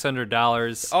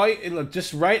 $600. Look,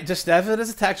 just have it as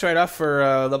a tax write-off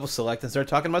for Level Select and start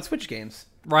talking about Switch games.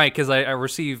 Right, because I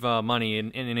receive money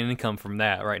and income from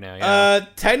that right now. Yeah.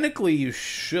 Technically, you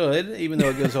should, even though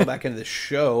it goes all back into the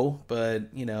show. But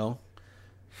you know,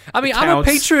 I mean, I'm a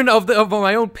counts. patron of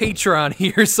my own Patreon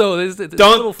here, so it's a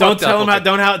don't little fucked tell up.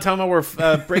 them tell them how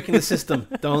we're breaking the system.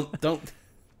 don't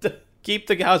keep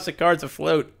the House of Cards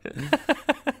afloat.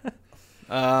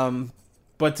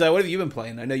 But what have you been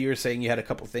playing? I know you were saying you had a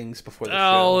couple things before the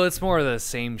Oh, show. it's more of the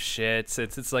same shit.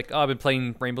 It's like, oh, I've been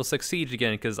playing Rainbow Six Siege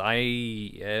again because I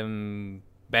am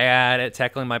bad at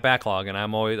tackling my backlog, and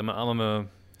I'm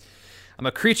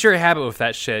a creature of habit with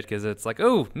that shit because it's like,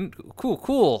 oh,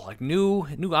 cool, like new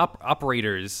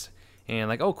operators, and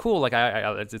like, oh, cool, like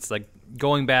it's like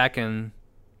going back to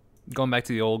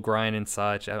the old grind and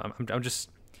such. I'm just,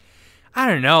 I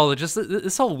don't know, just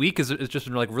this whole week is just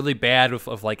been like really bad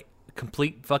of like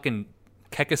complete fucking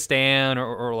Kekistan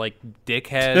or like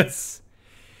dickheads.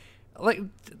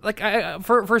 like I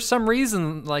for some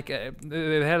reason, like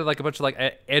they had like a bunch of like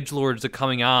edgelords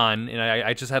coming on, and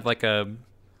I just had like a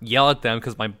yell at them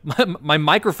because my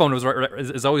microphone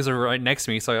is always right next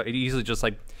to me, so I easily just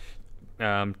like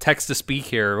text to speak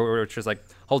here, which is like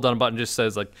hold down a button just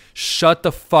says like shut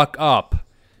the fuck up,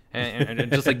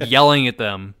 and just like yelling at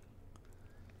them.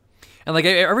 And like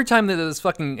every time that this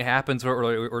fucking happens, or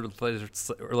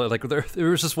like there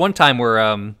was this one time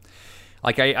where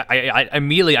like I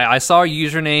immediately I saw a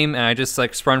username and I just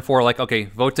like sprung for like, okay,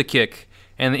 vote to kick,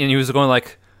 and he was going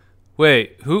like,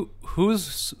 wait, who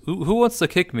wants to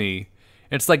kick me?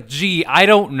 And it's like, gee, I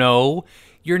don't know.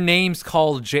 Your name's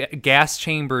called Gas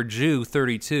Chamber Jew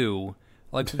 32.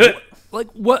 Like like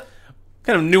what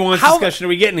kind of nuanced discussion are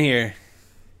we getting here?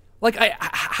 Like,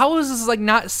 how is this like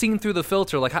not seen through the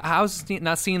filter? Like, how is this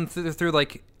not seen through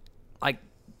like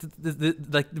the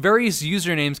like various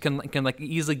usernames can like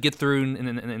easily get through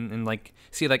and like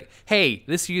see like, hey,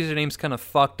 this username's kind of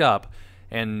fucked up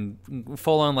and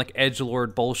full on like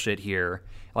edgelord bullshit here.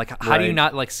 Like, how do you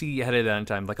not like see ahead of that in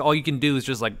time? Like, all you can do is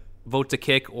just like vote to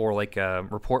kick or like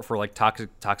report for like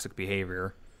toxic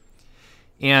behavior.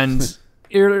 And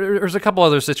there's a couple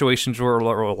other situations where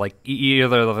like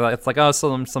either it's like, oh,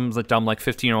 some's a dumb like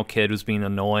 15-year-old kid who's being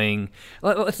annoying.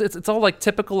 It's all like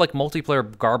typical like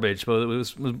multiplayer garbage, but it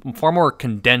was far more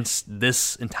condensed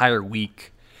this entire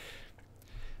week.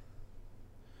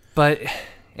 But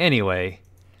anyway,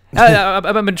 I've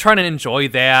been trying to enjoy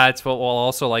that, but while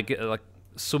also like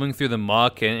swimming through the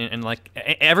muck and like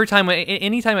anytime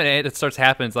it starts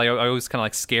happening, it's like I always kind of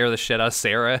like scare the shit out of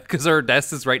Sarah because her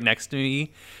desk is right next to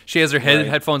me. She has her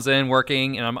headphones in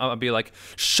working, and I'll be like,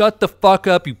 shut the fuck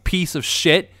up, you piece of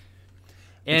shit.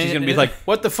 And she's gonna be like,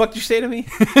 what the fuck did you say to me?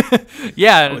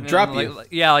 Yeah, drop you. Like,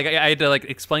 yeah, like I had to like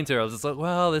explain to her. I was just like,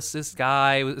 well, this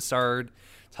guy started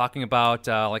talking about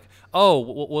like, oh,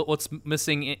 what's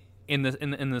missing in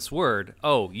this word?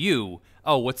 Oh, you.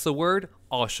 Oh, what's the word?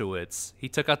 Auschwitz. He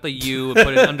took out the U and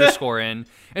put an underscore in.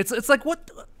 It's like what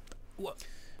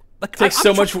like, takes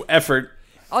so much effort.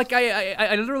 Like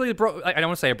I literally broke. I don't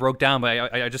want to say I broke down,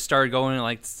 but I just started going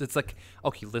like it's like,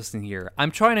 okay, listen here. I'm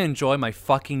trying to enjoy my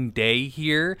fucking day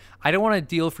here. I don't want to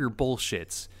deal with your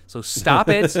bullshits. So stop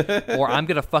it, or I'm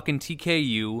gonna fucking TK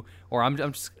you, or I'm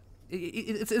just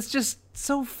it's just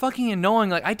so fucking annoying.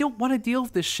 Like, I don't want to deal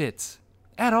with this shit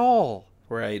at all.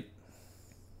 Right.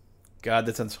 God,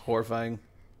 that sounds horrifying.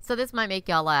 So this might make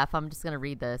y'all laugh. I'm just going to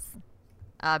read this.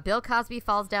 Bill Cosby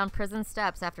falls down prison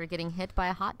steps after getting hit by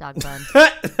a hot dog bun.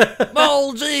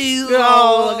 Oh, jeez.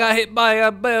 Oh, I got hit by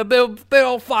a big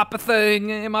old flopper thing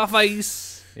in my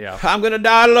face. Yeah. I'm going to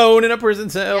die alone in a prison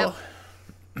cell.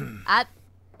 Yep.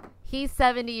 He's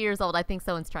 70 years old. I think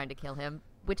someone's trying to kill him,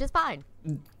 which is fine.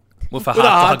 With a With a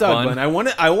hot dog bun. I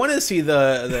want to see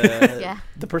the Yeah.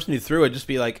 the person who threw it just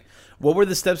be like, what were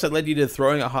the steps that led you to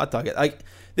throwing a hot dog? Like,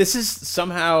 this is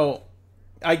somehow,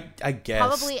 I guess,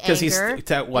 Probably he's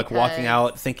anger, walking because-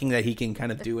 out thinking that he can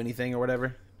kind of do anything or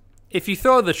whatever. If you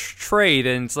throw the trade,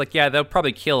 and it's like, yeah, they'll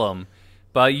probably kill him.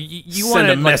 But you Send want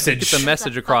a to message. get the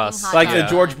message It's a across. fucking Like hot the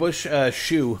dog. George Bush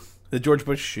shoe. The George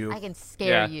Bush shoe. I can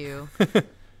scare Yeah. you.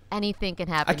 Anything can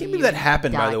happen. I can't to believe you that and you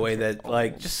happened, by die the way, because- that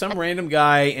like just some random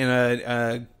guy in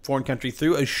a foreign country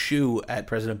threw a shoe at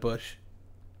President Bush.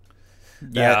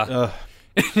 Yeah. Ugh.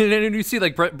 And you see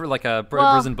like Well-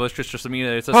 President Bush just I mean,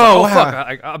 it's just Oh, like, wow.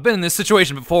 fuck, I've been in this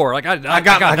situation before. Like I I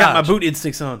got my dodged. boot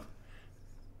instincts on.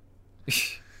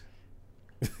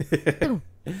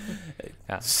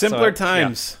 Yeah, Simpler so, yeah.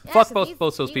 times. Yeah, Fuck so both he's-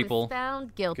 those he was people.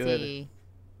 found guilty.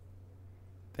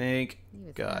 Thank He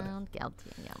was God. found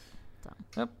guilty. Yeah. So.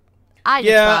 Yep. I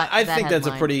just Yeah, thought I that think that's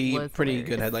a headline pretty was good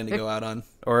hilarious. headline to go out on,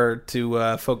 or to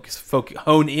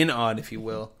hone in on, if you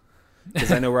will.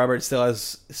 Because I know Robert still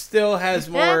has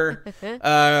more.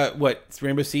 What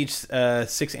Rainbow Siege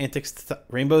 6 antics?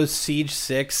 Rainbow Siege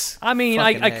 6. I mean,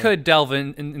 Fucking I A. could delve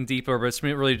in deeper, but it's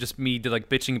really just me like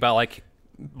bitching about like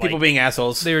People being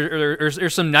assholes.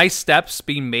 there's some nice steps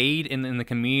being made in the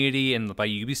community and by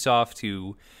Ubisoft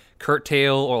to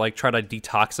curtail or like try to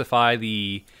detoxify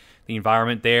the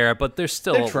environment there, but there's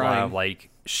still They're a lot trying. of like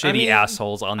shitty mean,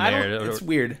 assholes on I there. don't- it's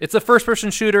weird. It's a first person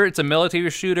shooter. It's a military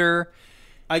shooter.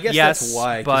 I guess Yes, that's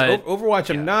why. 'Cause but- Overwatch,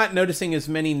 I'm yeah. not noticing as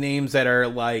many names that are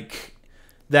like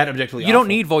that objectively. You don't awful.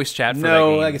 need voice chat for that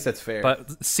No, game. I guess that's fair.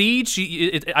 But Siege,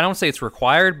 I don't say it's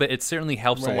required, but it certainly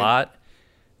helps Right. a lot.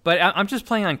 But I'm just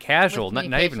playing on casual, With not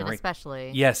even communication, ranked.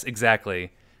 especially. Yes,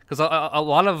 exactly. Because a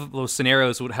lot of those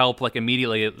scenarios would help like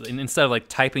immediately instead of like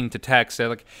typing to text. They're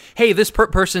like, "Hey, this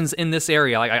person's in this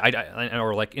area," like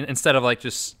or like instead of like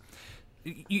just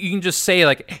you can just say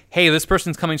like, "Hey, this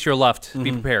person's coming to your left. Mm-hmm.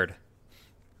 Be prepared."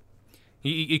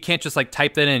 You can't just like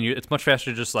type that in. It's much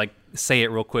faster to just like say it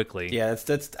real quickly. yeah,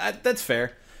 that's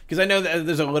fair. Because I know that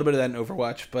there's a little bit of that in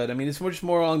Overwatch, but I mean it's just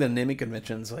more along the naming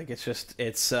conventions. Like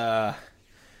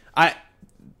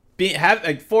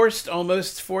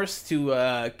almost forced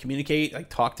to communicate, like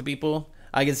talk to people.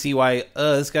 I can see why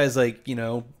this guy's like,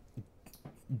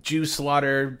 Jew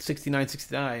slaughter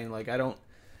 6969. Like I don't,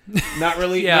 not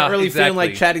really, Yeah, not really feeling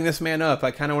like exactly. chatting this man up.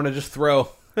 I kind of want to just throw.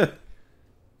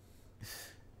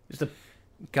 Just a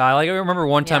Guy, like I remember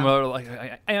one time, Yeah. like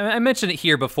I mentioned it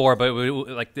here before, but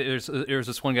like there's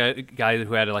this one guy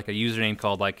who had like a username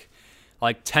called like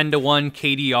 10-1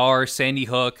 KDR Sandy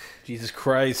Hook, Jesus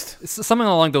Christ. something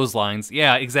along those lines.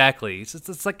 Yeah, exactly.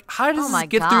 It's like how does Oh my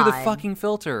this get through the God. fucking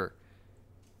filter?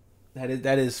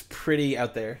 That is pretty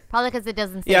out there. Probably because it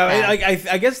doesn't say Yeah, that.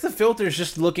 I guess the filter's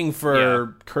just looking for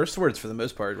Yeah. curse words for the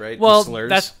most part, right? Well, And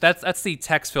slurs. that's the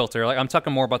text filter. Like I'm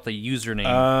talking more about the username.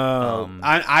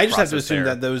 I just have to process assume there.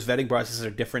 that those vetting processes are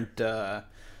different,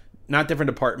 not different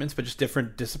departments, but just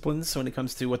different disciplines when it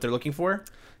comes to what they're looking for.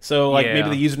 So, like, maybe Yeah.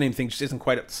 the username thing just isn't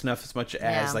quite up to snuff as much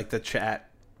as, Yeah. like, the chat.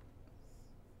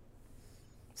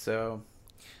 So,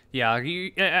 Yeah,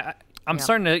 I'm Yeah.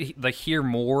 starting to like hear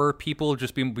more people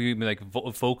just being like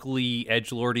vocally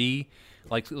edgelordy,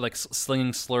 like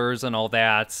slinging slurs and all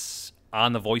that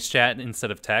on the voice chat instead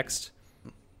of text,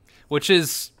 which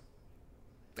is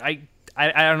I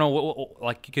don't know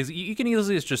like because you can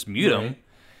easily just mute them. Right.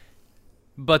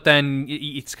 But then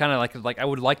it's kind of like I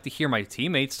would like to hear my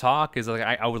teammates talk. Is like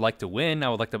I would like to win. I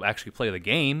would like to actually play the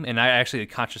game, and I actually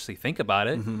consciously think about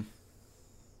it. Mm-hmm.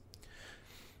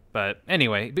 But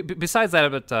anyway, besides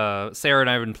that, but Sarah and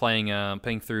I have been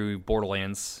playing through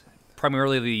Borderlands,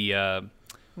 primarily the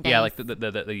Nice.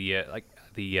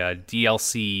 the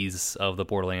DLCs of the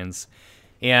Borderlands,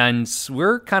 and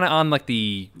we're kind of on like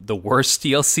the worst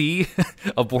DLC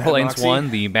of Borderlands Moxie?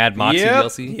 1, the Mad Moxie yep,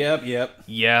 DLC. Yep.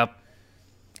 Yep.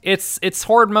 It's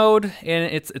horde mode,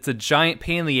 and it's a giant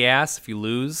pain in the ass if you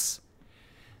lose.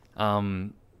 Ugh,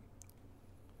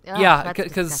 yeah, that's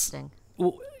 'cause- disgusting.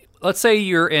 Let's say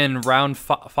you're in round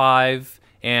 5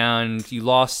 and you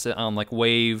lost on like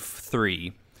wave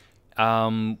 3.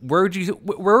 Where would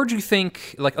you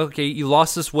think, like, okay, you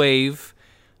lost this wave,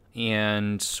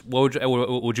 and what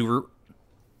would you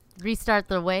restart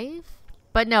the wave.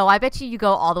 But no, I bet you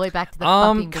go all the way back to the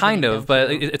fucking kind beginning, of, but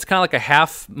don't you? it's kind of like a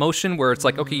half motion where it's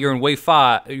like, okay, you're in wave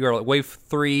 5, you're like wave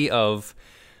 3 of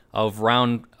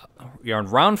round, you're on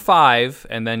round 5,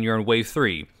 and then you're in wave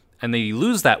 3, and then you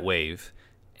lose that wave,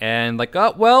 and like,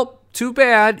 oh well, too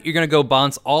bad, you're gonna go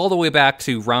bounce all the way back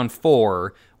to round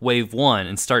 4, wave 1,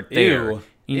 and start there.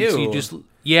 Ew. So you just,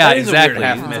 yeah, That is a weird exactly.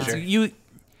 half measure.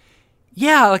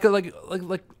 Yeah,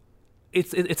 like.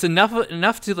 It's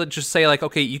enough to just say like,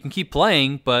 okay, you can keep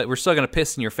playing, but we're still gonna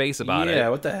piss in your face about it. Yeah,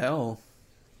 what the hell?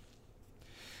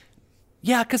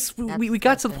 Yeah, because we got to the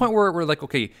disgusting. point where we're like,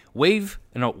 okay,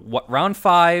 round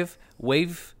 5,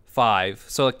 wave 5.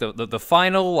 So like the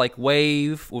final like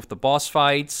wave with the boss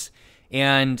fights,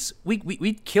 and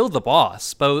we killed the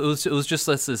boss, but it was just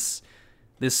this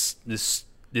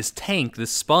tank,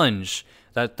 this sponge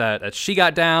that she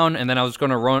got down, and then I was going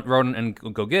to run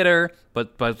and go get her,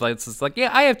 but like, it's like, yeah,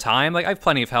 I have time, like I have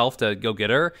plenty of health to go get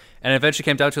her, and eventually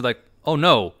came down to like, oh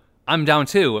no, I'm down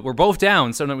too. We're both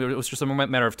down, so it was just a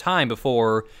matter of time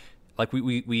before like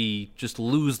we just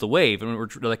lose the wave, and we're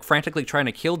like frantically trying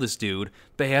to kill this dude,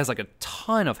 but he has like a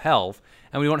ton of health,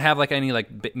 and we don't have like any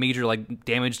like major like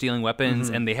damage dealing weapons,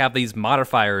 and they have these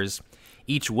modifiers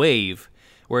each wave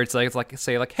where it's like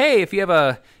say like, hey, if you have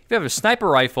a sniper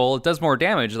rifle, it does more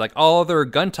damage. Like all other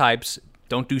gun types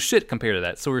don't do shit compared to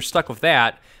that. So we're stuck with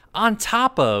that. On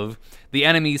top of the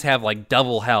enemies have like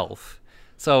double health.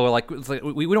 So like, it's like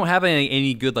we don't have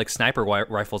any good like sniper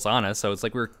rifles on us. So it's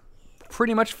like we're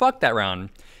pretty much fucked that round.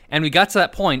 And we got to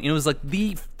that point, and it was like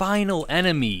the final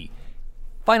enemy,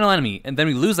 and then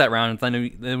we lose that round,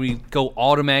 and then we go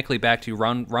automatically back to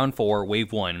round 4,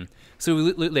 wave 1. So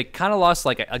we like kind of lost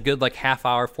like a good like half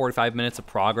hour, 45 minutes of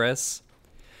progress,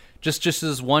 just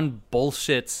as one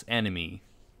bullshit enemy.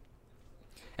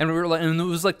 And we were like, and it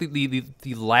was like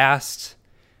the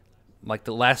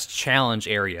last challenge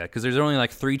area, because there's only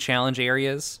like 3 challenge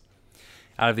areas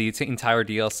out of the entire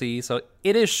DLC. So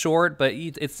it is short, but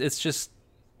it's just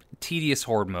tedious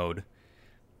horde mode.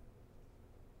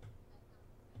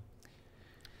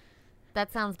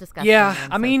 That sounds disgusting. Yeah,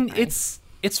 I'm I so mean sorry.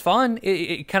 it's fun.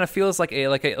 It kind of feels like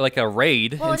a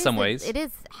raid Well, in some ways. It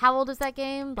is. How old is that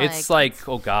game? It's like,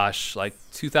 oh gosh, like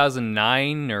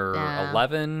 2009 or Yeah.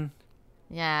 11.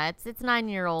 Yeah, it's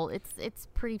 9-year-old. It's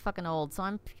pretty fucking old. So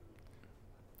I'm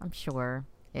sure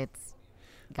it's.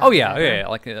 got Oh yeah, better.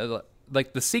 yeah.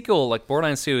 Like the sequel, like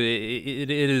Borderlands 2, it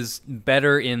is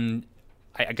better in.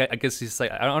 I guess it's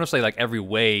like, I don't want to say like every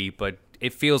way, but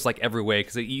it feels like every way,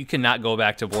 because you cannot go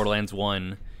back to Borderlands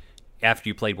 1 after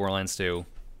you played Borderlands 2.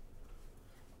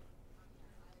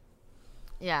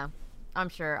 Yeah, I'm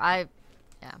sure. I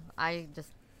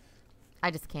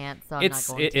just can't. So I'm It's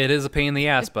not going to. it is a pain in the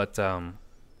ass, but I don't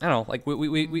know. Like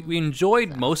we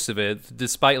enjoyed most of it,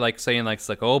 despite like saying like, it's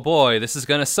like, oh boy, this is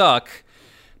gonna suck.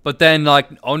 But then like,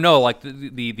 oh no, like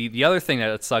the other thing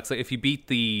that sucks, like if you beat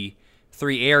the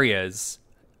 3 areas,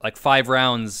 like 5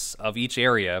 rounds of each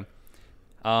area,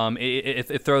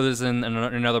 it throws in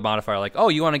another modifier, like, oh,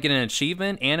 you want to get an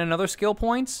achievement and another skill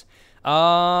points?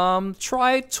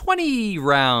 Try 20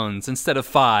 rounds instead of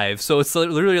 5. So it's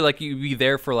literally like you'd be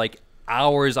there for like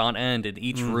hours on end in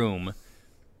each room.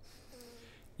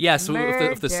 Yeah, so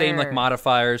with the same like Murder.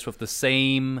 modifiers, with the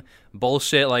same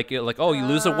bullshit, like oh, you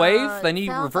lose a wave, then you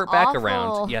sounds revert back awful.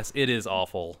 around. Yes, it is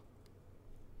awful.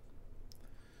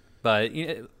 But you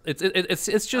know, it's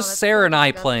just that's Sarah so and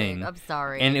I disgusting. playing. I'm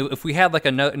sorry. And if we had like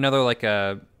another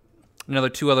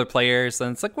 2 other players,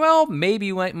 then it's like, well,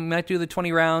 maybe we might do the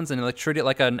 20 rounds and like treat it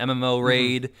like an MMO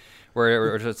raid,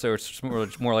 where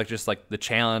it's more like just like the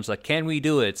challenge, like, can we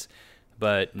do it?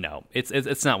 But no,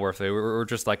 it's not worth it. We're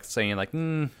just like saying like,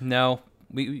 no,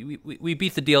 we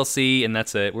beat the DLC and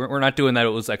that's it. We're not doing that. It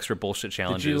was extra bullshit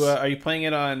challenges. Are you playing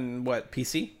it on what,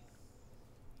 PC?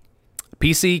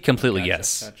 PC completely, Gotcha,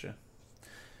 yes. Gotcha.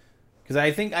 Because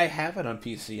I think I have it on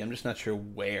PC. I'm just not sure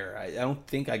where. I don't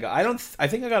think I got. I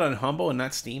think I got it on Humble and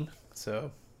not Steam.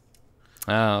 So.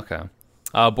 Oh, okay.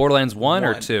 Borderlands 1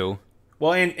 or 2?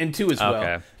 Well, and 2 as well.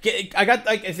 Okay. I got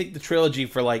like, I think the trilogy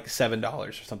for like $7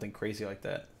 or something crazy like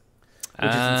that, which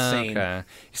is insane. Okay.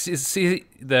 See,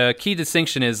 the key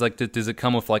distinction is like, does it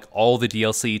come with like all the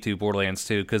DLC to Borderlands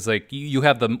 2? Because like you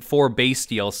have the 4 base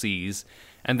DLCs,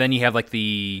 and then you have like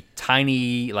the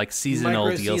tiny like seasonal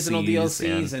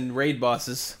DLCs and raid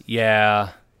bosses.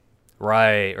 Yeah,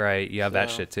 right. You have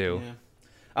that shit too. Yeah.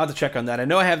 I'll have to check on that. I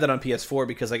know I have that on PS4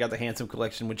 because I got the Handsome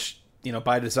Collection, which, you know,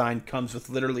 by design comes with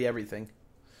literally everything.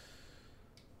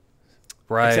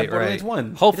 Right, Except Borderlands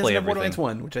 1. Hopefully it doesn't have everything. Borderlands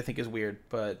 1, which I think is weird,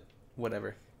 but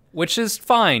whatever. which is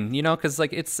fine, because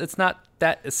like it's not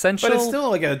that essential. But it's still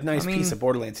like a nice I mean- piece of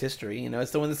Borderlands history.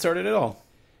 It's the one that started it all.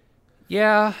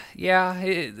 Yeah.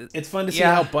 It's fun to see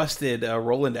Yeah. how busted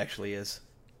Roland actually is.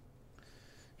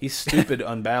 He's stupid,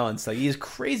 unbalanced. Like he's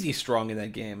crazy strong in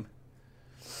that game.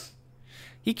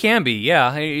 He can be,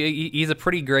 yeah. He's a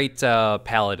pretty great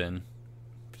paladin,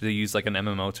 to use like an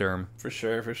MMO term. For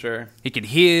sure. He can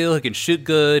heal, he can shoot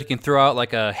good, he can throw out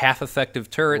like a half effective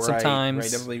turret sometimes.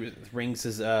 Right, definitely rings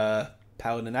his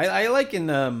paladin. I like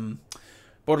in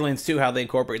Borderlands 2 how they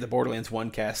incorporate the Borderlands 1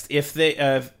 cast. If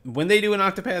they when they do an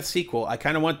Octopath sequel, I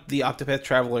kind of want the Octopath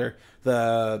Traveler,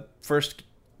 the first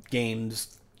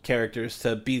game's characters,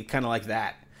 to be kind of like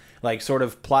that. Like sort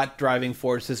of plot driving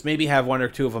forces. Maybe have one or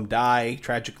two of them die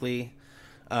tragically.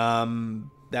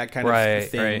 That kind of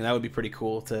thing. Right. That would be pretty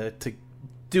cool to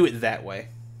do it that way.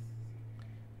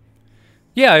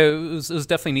 Yeah, it was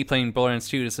definitely neat playing Borderlands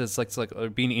 2. It's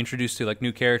like being introduced to like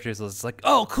new characters. It's like,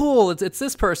 oh, cool, it's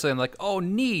this person. Like, oh,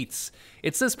 neat,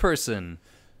 it's this person.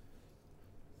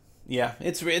 Yeah,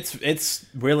 it's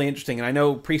really interesting, and I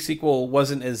know pre-sequel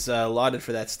wasn't as lauded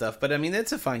for that stuff, but I mean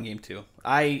it's a fine game too.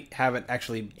 I haven't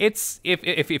actually. It's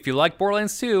if you like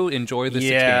Borderlands 2, enjoy this.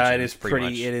 Yeah, expansion. it is pretty.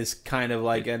 Much. It is kind of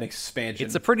like an expansion.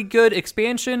 It's a pretty good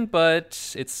expansion,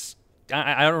 but it's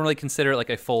I don't really consider it like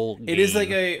a full. It is like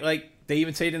they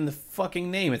even say it in the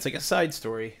fucking name. It's like a side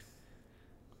story.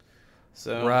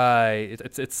 So right,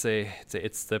 it's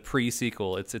the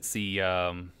pre-sequel. It's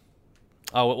the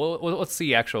what's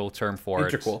the actual term for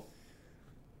Interquel.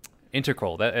 it?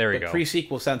 Interquel. There you go.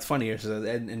 Pre-sequel sounds funnier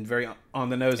and very on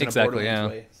the nose in a Exactly, Borderlands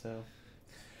yeah. way. So,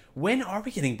 when are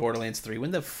we getting Borderlands 3?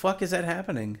 When the fuck is that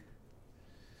happening?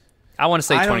 I want to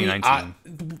say I don't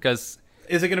 2019 because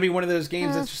Is it going to be one of those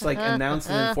games that's just like announced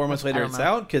and then 4 months later I don't it's know.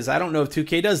 out? Because I don't know if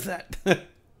 2K does that.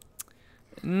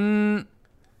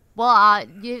 Well,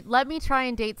 you let me try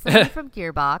and date somebody from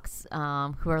Gearbox,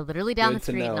 who are literally down Good the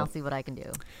to street, and know. I'll see what I can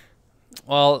do.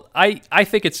 well, I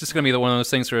think it's just gonna be one of those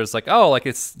things where it's like, oh, like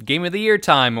it's Game of the Year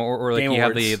time, or like Game you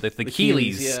have Awards. the The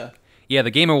Keeleys. Keeleys, Yeah,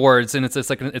 the Game Awards, and it's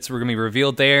like it's gonna be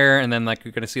revealed there, and then like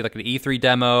you're gonna see like an E3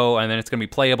 demo, and then it's gonna be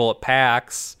playable at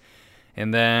PAX,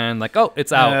 and then like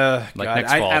it's out like God,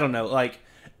 next fall. I don't know. Like,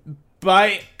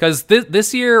 by Because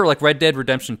this year, like Red Dead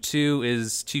Redemption 2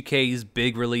 is 2K's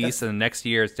big release, and next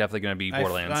year it's definitely going to be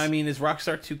Borderlands. I mean, is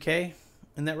Rockstar 2K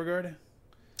in that regard?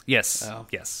 yes, Oh.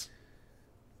 yes.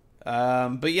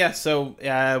 But yeah, so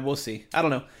we'll see. I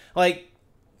don't know. Like,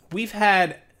 we've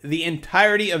had the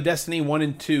entirety of Destiny 1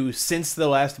 and 2 since the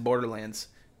last Borderlands.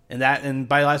 And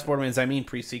by last Borderlands, I mean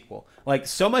pre-sequel. Like,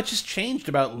 so much has changed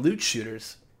about loot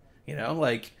shooters.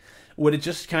 Like, would it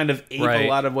just kind of ape Right. a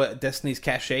lot of what Destiny's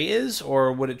cachet is,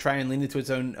 or would it try and lean into its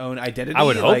own identity? I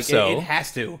would hope Like, so. It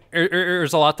has to.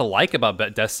 There's a lot to like about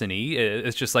Destiny.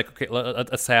 It's just like, okay,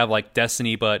 let's have like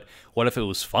Destiny, but what if it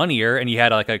was funnier and you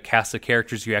had like a cast of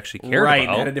characters you actually cared Right,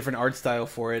 about? and had a different art style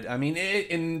for it. I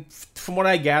mean, from what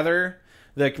I gather,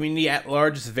 the community at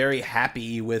large is very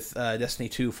happy with Destiny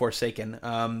 2 Forsaken.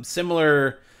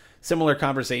 Similar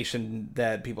conversation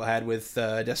that people had with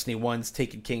Destiny 1's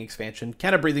Taken King expansion,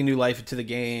 kind of breathing new life into the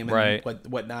game and Right.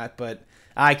 whatnot, but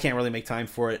I can't really make time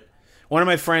for it. One of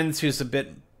my friends who's a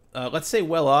bit, let's say,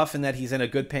 well off in that he's in a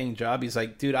good paying job, he's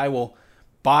like, dude, I will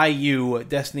buy you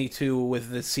Destiny 2 with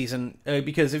this season,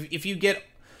 because if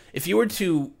you were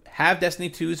to have Destiny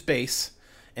 2's base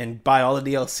and buy all the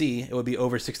DLC, it would be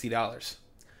over $60.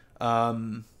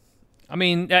 I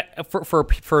mean,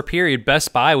 for a period,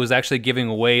 Best Buy was actually giving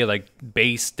away like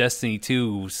base Destiny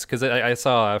 2s, because I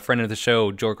saw a friend of the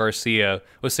show, Joe Garcia,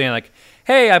 was saying like,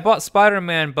 "Hey, I bought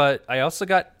Spider-Man, but I also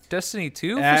got Destiny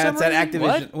 2 for some It's at reason."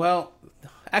 Activision. What? Well,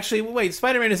 actually, wait,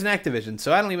 Spider-Man is an Activision,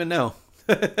 so I don't even know.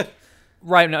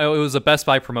 Right, no, it was a Best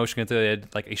Buy promotion because they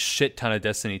had like a shit ton of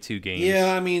Destiny 2 games.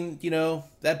 Yeah, I mean,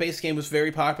 that base game was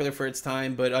very popular for its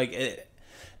time, but like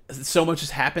so much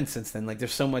has happened since then. Like,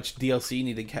 there's so much DLC you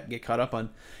need to get caught up on.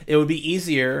 It would be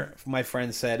easier, my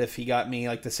friend said, if he got me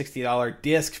like the $60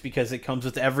 disc, because it comes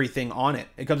with everything on it.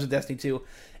 It comes with Destiny 2,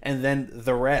 and then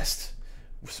the rest.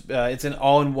 It's an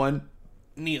all-in-one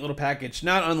neat little package,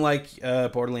 not unlike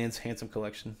Borderlands Handsome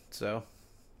Collection. So,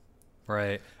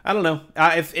 Right. I don't know.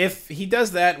 If he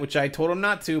does that, which I told him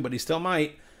not to, but he still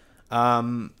might.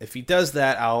 If he does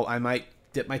that, I might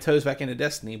dip my toes back into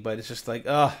Destiny. But it's just like,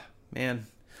 oh man,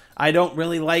 I don't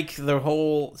really like the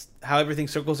whole how everything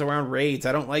circles around raids.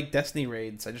 I don't like Destiny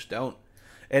raids. I just don't.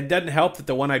 It doesn't help that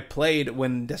the one I played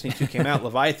when Destiny 2 came out,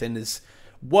 Leviathan,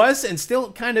 was and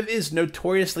still kind of is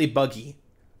notoriously buggy.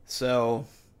 So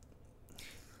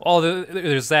Oh,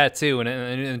 there's that too,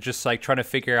 and just like trying to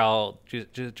figure out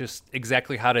just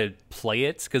exactly how to play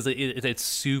it because it's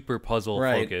super puzzle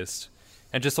focused,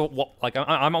 and just like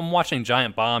I'm watching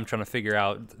Giant Bomb trying to figure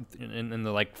out in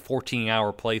the like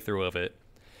 14-hour playthrough of it,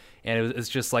 and it's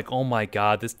just like, oh my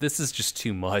god, this is just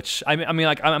too much. I mean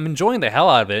like I'm enjoying the hell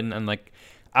out of it, and like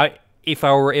if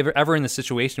I were ever in the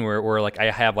situation where like I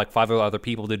have like 5 other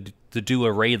people to do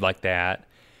a raid like that,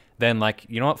 then like,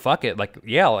 you know what, fuck it, like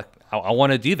yeah, like I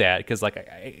want to do that because like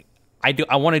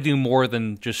I want to do more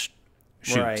than just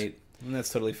shoot. Right, and that's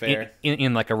totally fair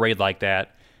in like a raid like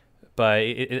that. But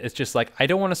it's just like I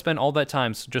don't want to spend all that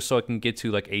time just so I can get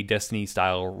to like a Destiny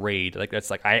style raid. Like that's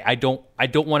like I don't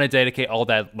want to dedicate all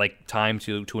that like time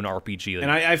to an RPG. Like,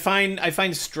 and I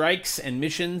find strikes and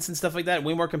missions and stuff like that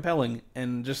way more compelling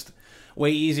and just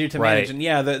way easier to manage. And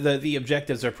yeah, the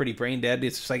objectives are pretty brain dead.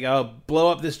 It's just like, oh,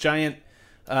 blow up this giant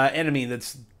enemy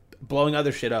that's blowing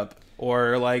other shit up,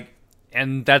 or like,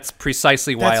 and that's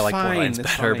precisely why I like Borderlands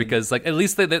better because like at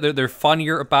least they're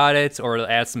funnier about it, or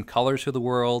add some color to the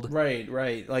world. Right.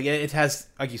 Like it has,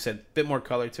 like you said, a bit more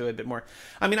color to it, a bit more.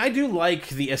 I mean, I do like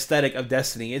the aesthetic of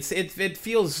Destiny. It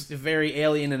feels very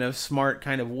alien in a smart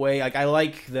kind of way. Like I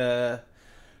like the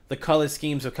color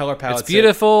schemes of color palettes. It's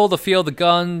beautiful. The feel of the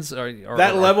guns, or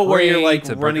that level where you're like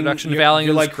the running. Production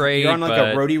value is great. You're on like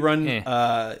a roadie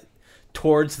run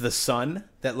towards the sun.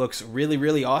 That looks really,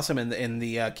 really awesome in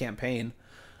the campaign.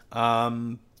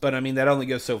 But I mean, that only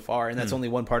goes so far, and that's only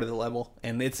one part of the level.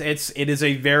 And it is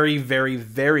a very, very,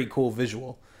 very cool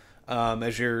visual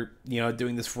as you're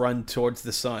doing this run towards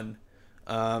the sun.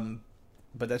 But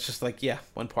that's just like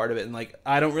one part of it. And like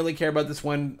I don't really care about this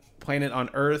one planet on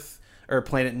Earth or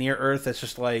planet near Earth. It's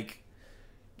just like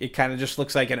it kind of just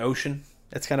looks like an ocean.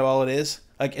 That's kind of all it is.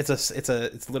 Like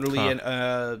it's literally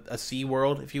a sea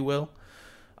world, if you will.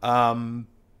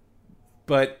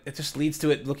 But it just leads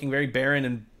to it looking very barren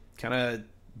and kind of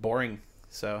boring.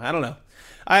 So I don't know.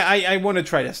 I want to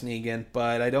try Destiny again,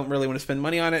 but I don't really want to spend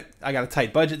money on it. I got a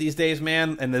tight budget these days,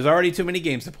 man, and there's already too many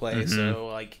games to play. So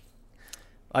like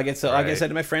I said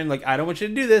to my friend, like, I don't want you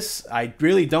to do this. I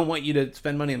really don't want you to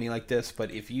spend money on me like this.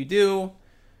 But if you do,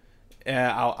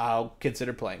 I'll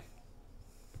consider playing.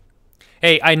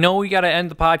 Hey, I know we got to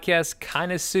end the podcast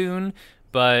kind of soon.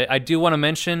 But I do want to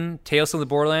mention Tales from the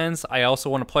Borderlands. I also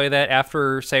want to play that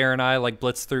after Sarah and I like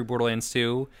blitz through Borderlands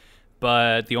 2.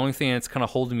 But the only thing that's kind of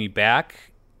holding me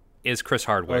back is Chris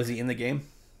Hardwick. Oh, is he in the game?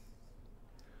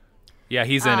 Yeah,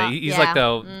 he's in it. He's like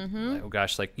the oh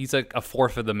gosh, like he's like a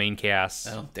fourth of the main cast.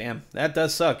 Oh damn, that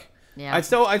does suck. Yeah, I'd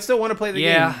still want to play the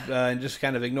game and just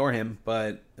kind of ignore him,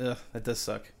 but that does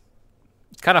suck.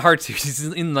 It's kind of hard to. He's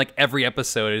in like every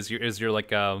episode as your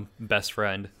like best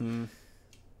friend.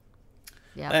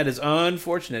 Yeah, that is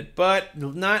unfortunate, but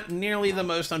not nearly the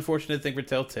most unfortunate thing for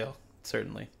Telltale.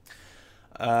 Certainly.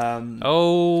 Fuck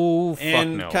no.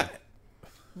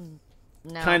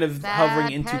 Kind of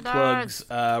hovering into plugs.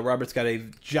 Robert's got a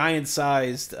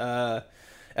giant-sized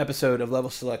episode of Level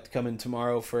Select coming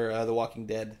tomorrow for The Walking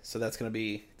Dead, so that's gonna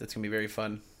be very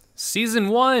fun. Season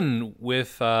 1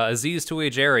 with Aziz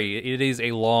Tuajeri. It is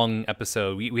a long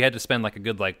episode. We had to spend like a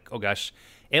good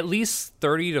at least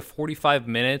 30 to 45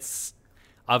 minutes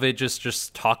of it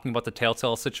just talking about the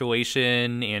Telltale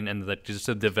situation and just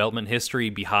the development history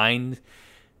behind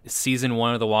season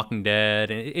 1 of The Walking Dead.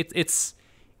 And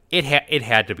it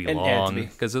had to be long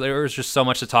because there was just so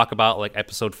much to talk about, like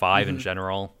episode 5 in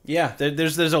general. Yeah,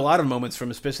 there's a lot of moments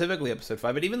from specifically episode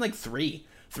 5, but even like 3.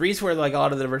 3's where like a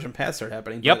lot of the diversion paths start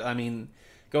happening. Yep. But I mean,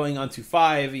 going on to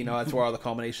 5, that's where all the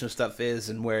culmination of stuff is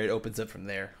and where it opens up from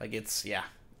there. Like it's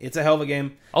a hell of a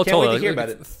game. Oh, Can't wait to hear about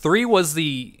it. 3 was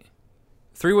the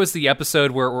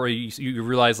episode where you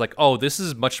realize like, oh, this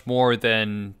is much more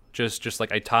than just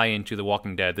like a tie-in to The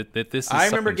Walking Dead. This is I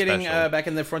remember getting special. back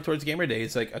in the Front Towards Gamer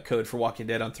days like a code for Walking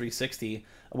Dead on 360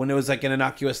 when it was like an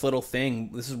innocuous little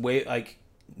thing. This is way like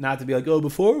not to be like, oh,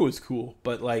 before it was cool,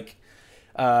 but like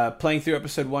playing through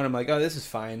episode 1, I'm like, oh, this is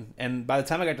fine. And by the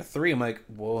time I got to 3, I'm like,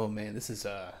 whoa, man, this is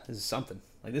something.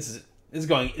 Like this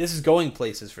is going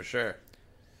places for sure.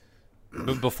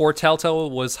 Before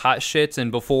Telltale was hot shit,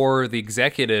 and before the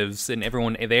executives and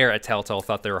everyone there at Telltale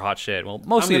thought they were hot shit. Well,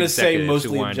 mostly I'm going to say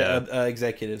executives mostly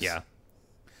executives. Yeah.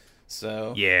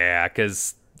 So yeah,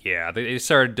 because they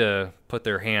started to put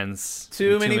their hands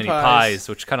too in many pies,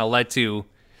 which kind of led to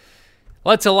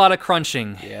a lot of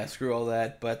crunching. Yeah, screw all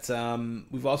that. But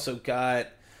we've also got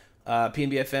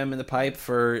PNBFM in the pipe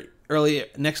for early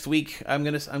next week. I'm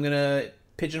gonna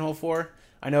pigeonhole for.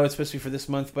 I know it's supposed to be for this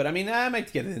month, but I mean, I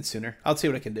might get it in sooner. I'll see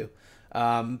what I can do.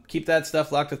 Keep that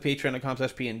stuff locked with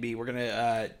Patreon.com/PNB. We're going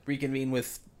to reconvene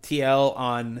with TL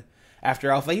on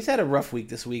After Alpha. He's had a rough week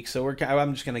this week, so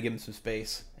I'm just gonna give him some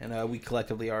space, and we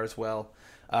collectively are as well.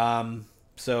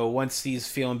 So once he's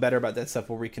feeling better about that stuff,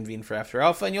 we'll reconvene for After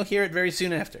Alpha, and you'll hear it very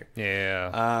soon after.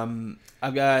 Yeah.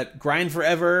 I've got Grind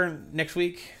Forever next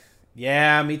week.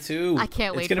 Yeah, me too. I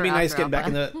can't wait. It's gonna for be nice After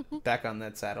getting Alpha. back on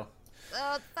that saddle.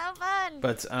 Oh, it's so fun.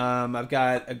 But I've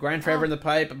got a Grind Forever in the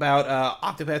pipe about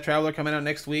Octopath Traveler coming out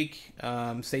next week.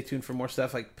 Stay tuned for more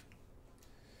stuff. Like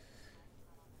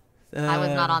I was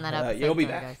not on that episode. You'll be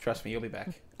sorry, back. guys. Trust me, you'll be back.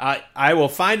 I will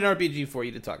find an RPG for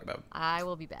you to talk about. I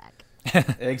will be back.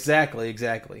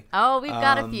 Exactly. Oh, we've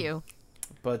got a few.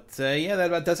 But yeah, that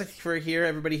about does it for here.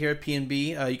 Everybody here at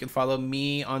PNB. You can follow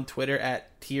me on Twitter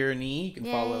at Tierney. You can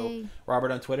follow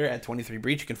Robert on Twitter at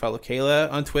 23Breach. You can follow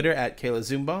Kayla on Twitter at Kayla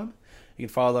Zumbon. You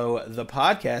can follow the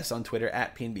podcast on Twitter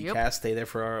at PNBcast. Yep. Stay there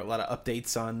for a lot of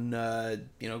updates on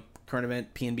current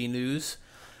event PNB news.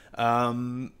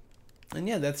 And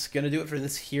yeah, that's gonna do it for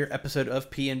this here episode of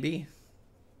PNB.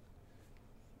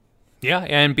 Yeah,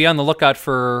 and be on the lookout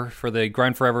for the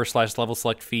Grind Forever / Level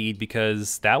Select feed,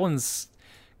 because that one's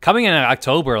coming in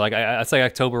October. Like I'd say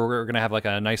October, we're gonna have like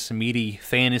a nice meaty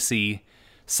fantasy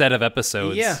set of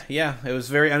episodes. Yeah. It was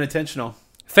very unintentional.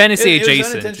 Fantasy It was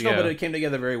adjacent. unintentional, Yeah. but it came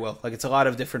together very well. Like it's a lot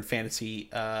of different fantasy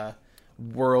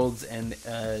worlds and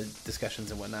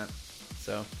discussions and whatnot.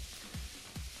 So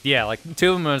Yeah, like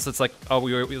two of them is it's like, oh,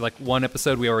 we like one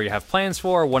episode we already have plans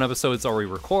for, one episode's already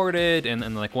recorded,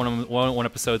 and like one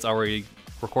episode's already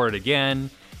recorded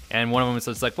again, and one of them is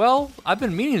it's like, well, I've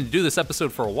been meaning to do this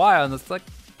episode for a while, and it's like,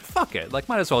 fuck it, like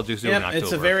might as well just do it in October.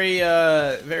 It's a very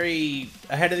very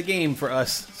ahead of the game for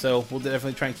us. So we'll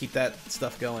definitely try and keep that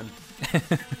stuff going.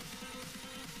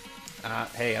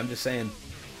 Hey, I'm just saying,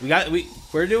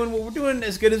 we're doing what we're doing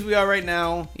as good as we are right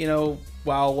now.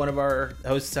 While one of our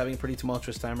hosts is having a pretty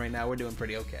tumultuous time right now, we're doing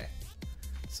pretty okay.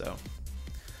 So,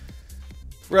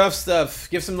 rough stuff.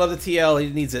 Give some love to TL. He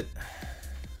needs it.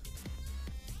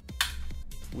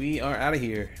 We are out of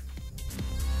here.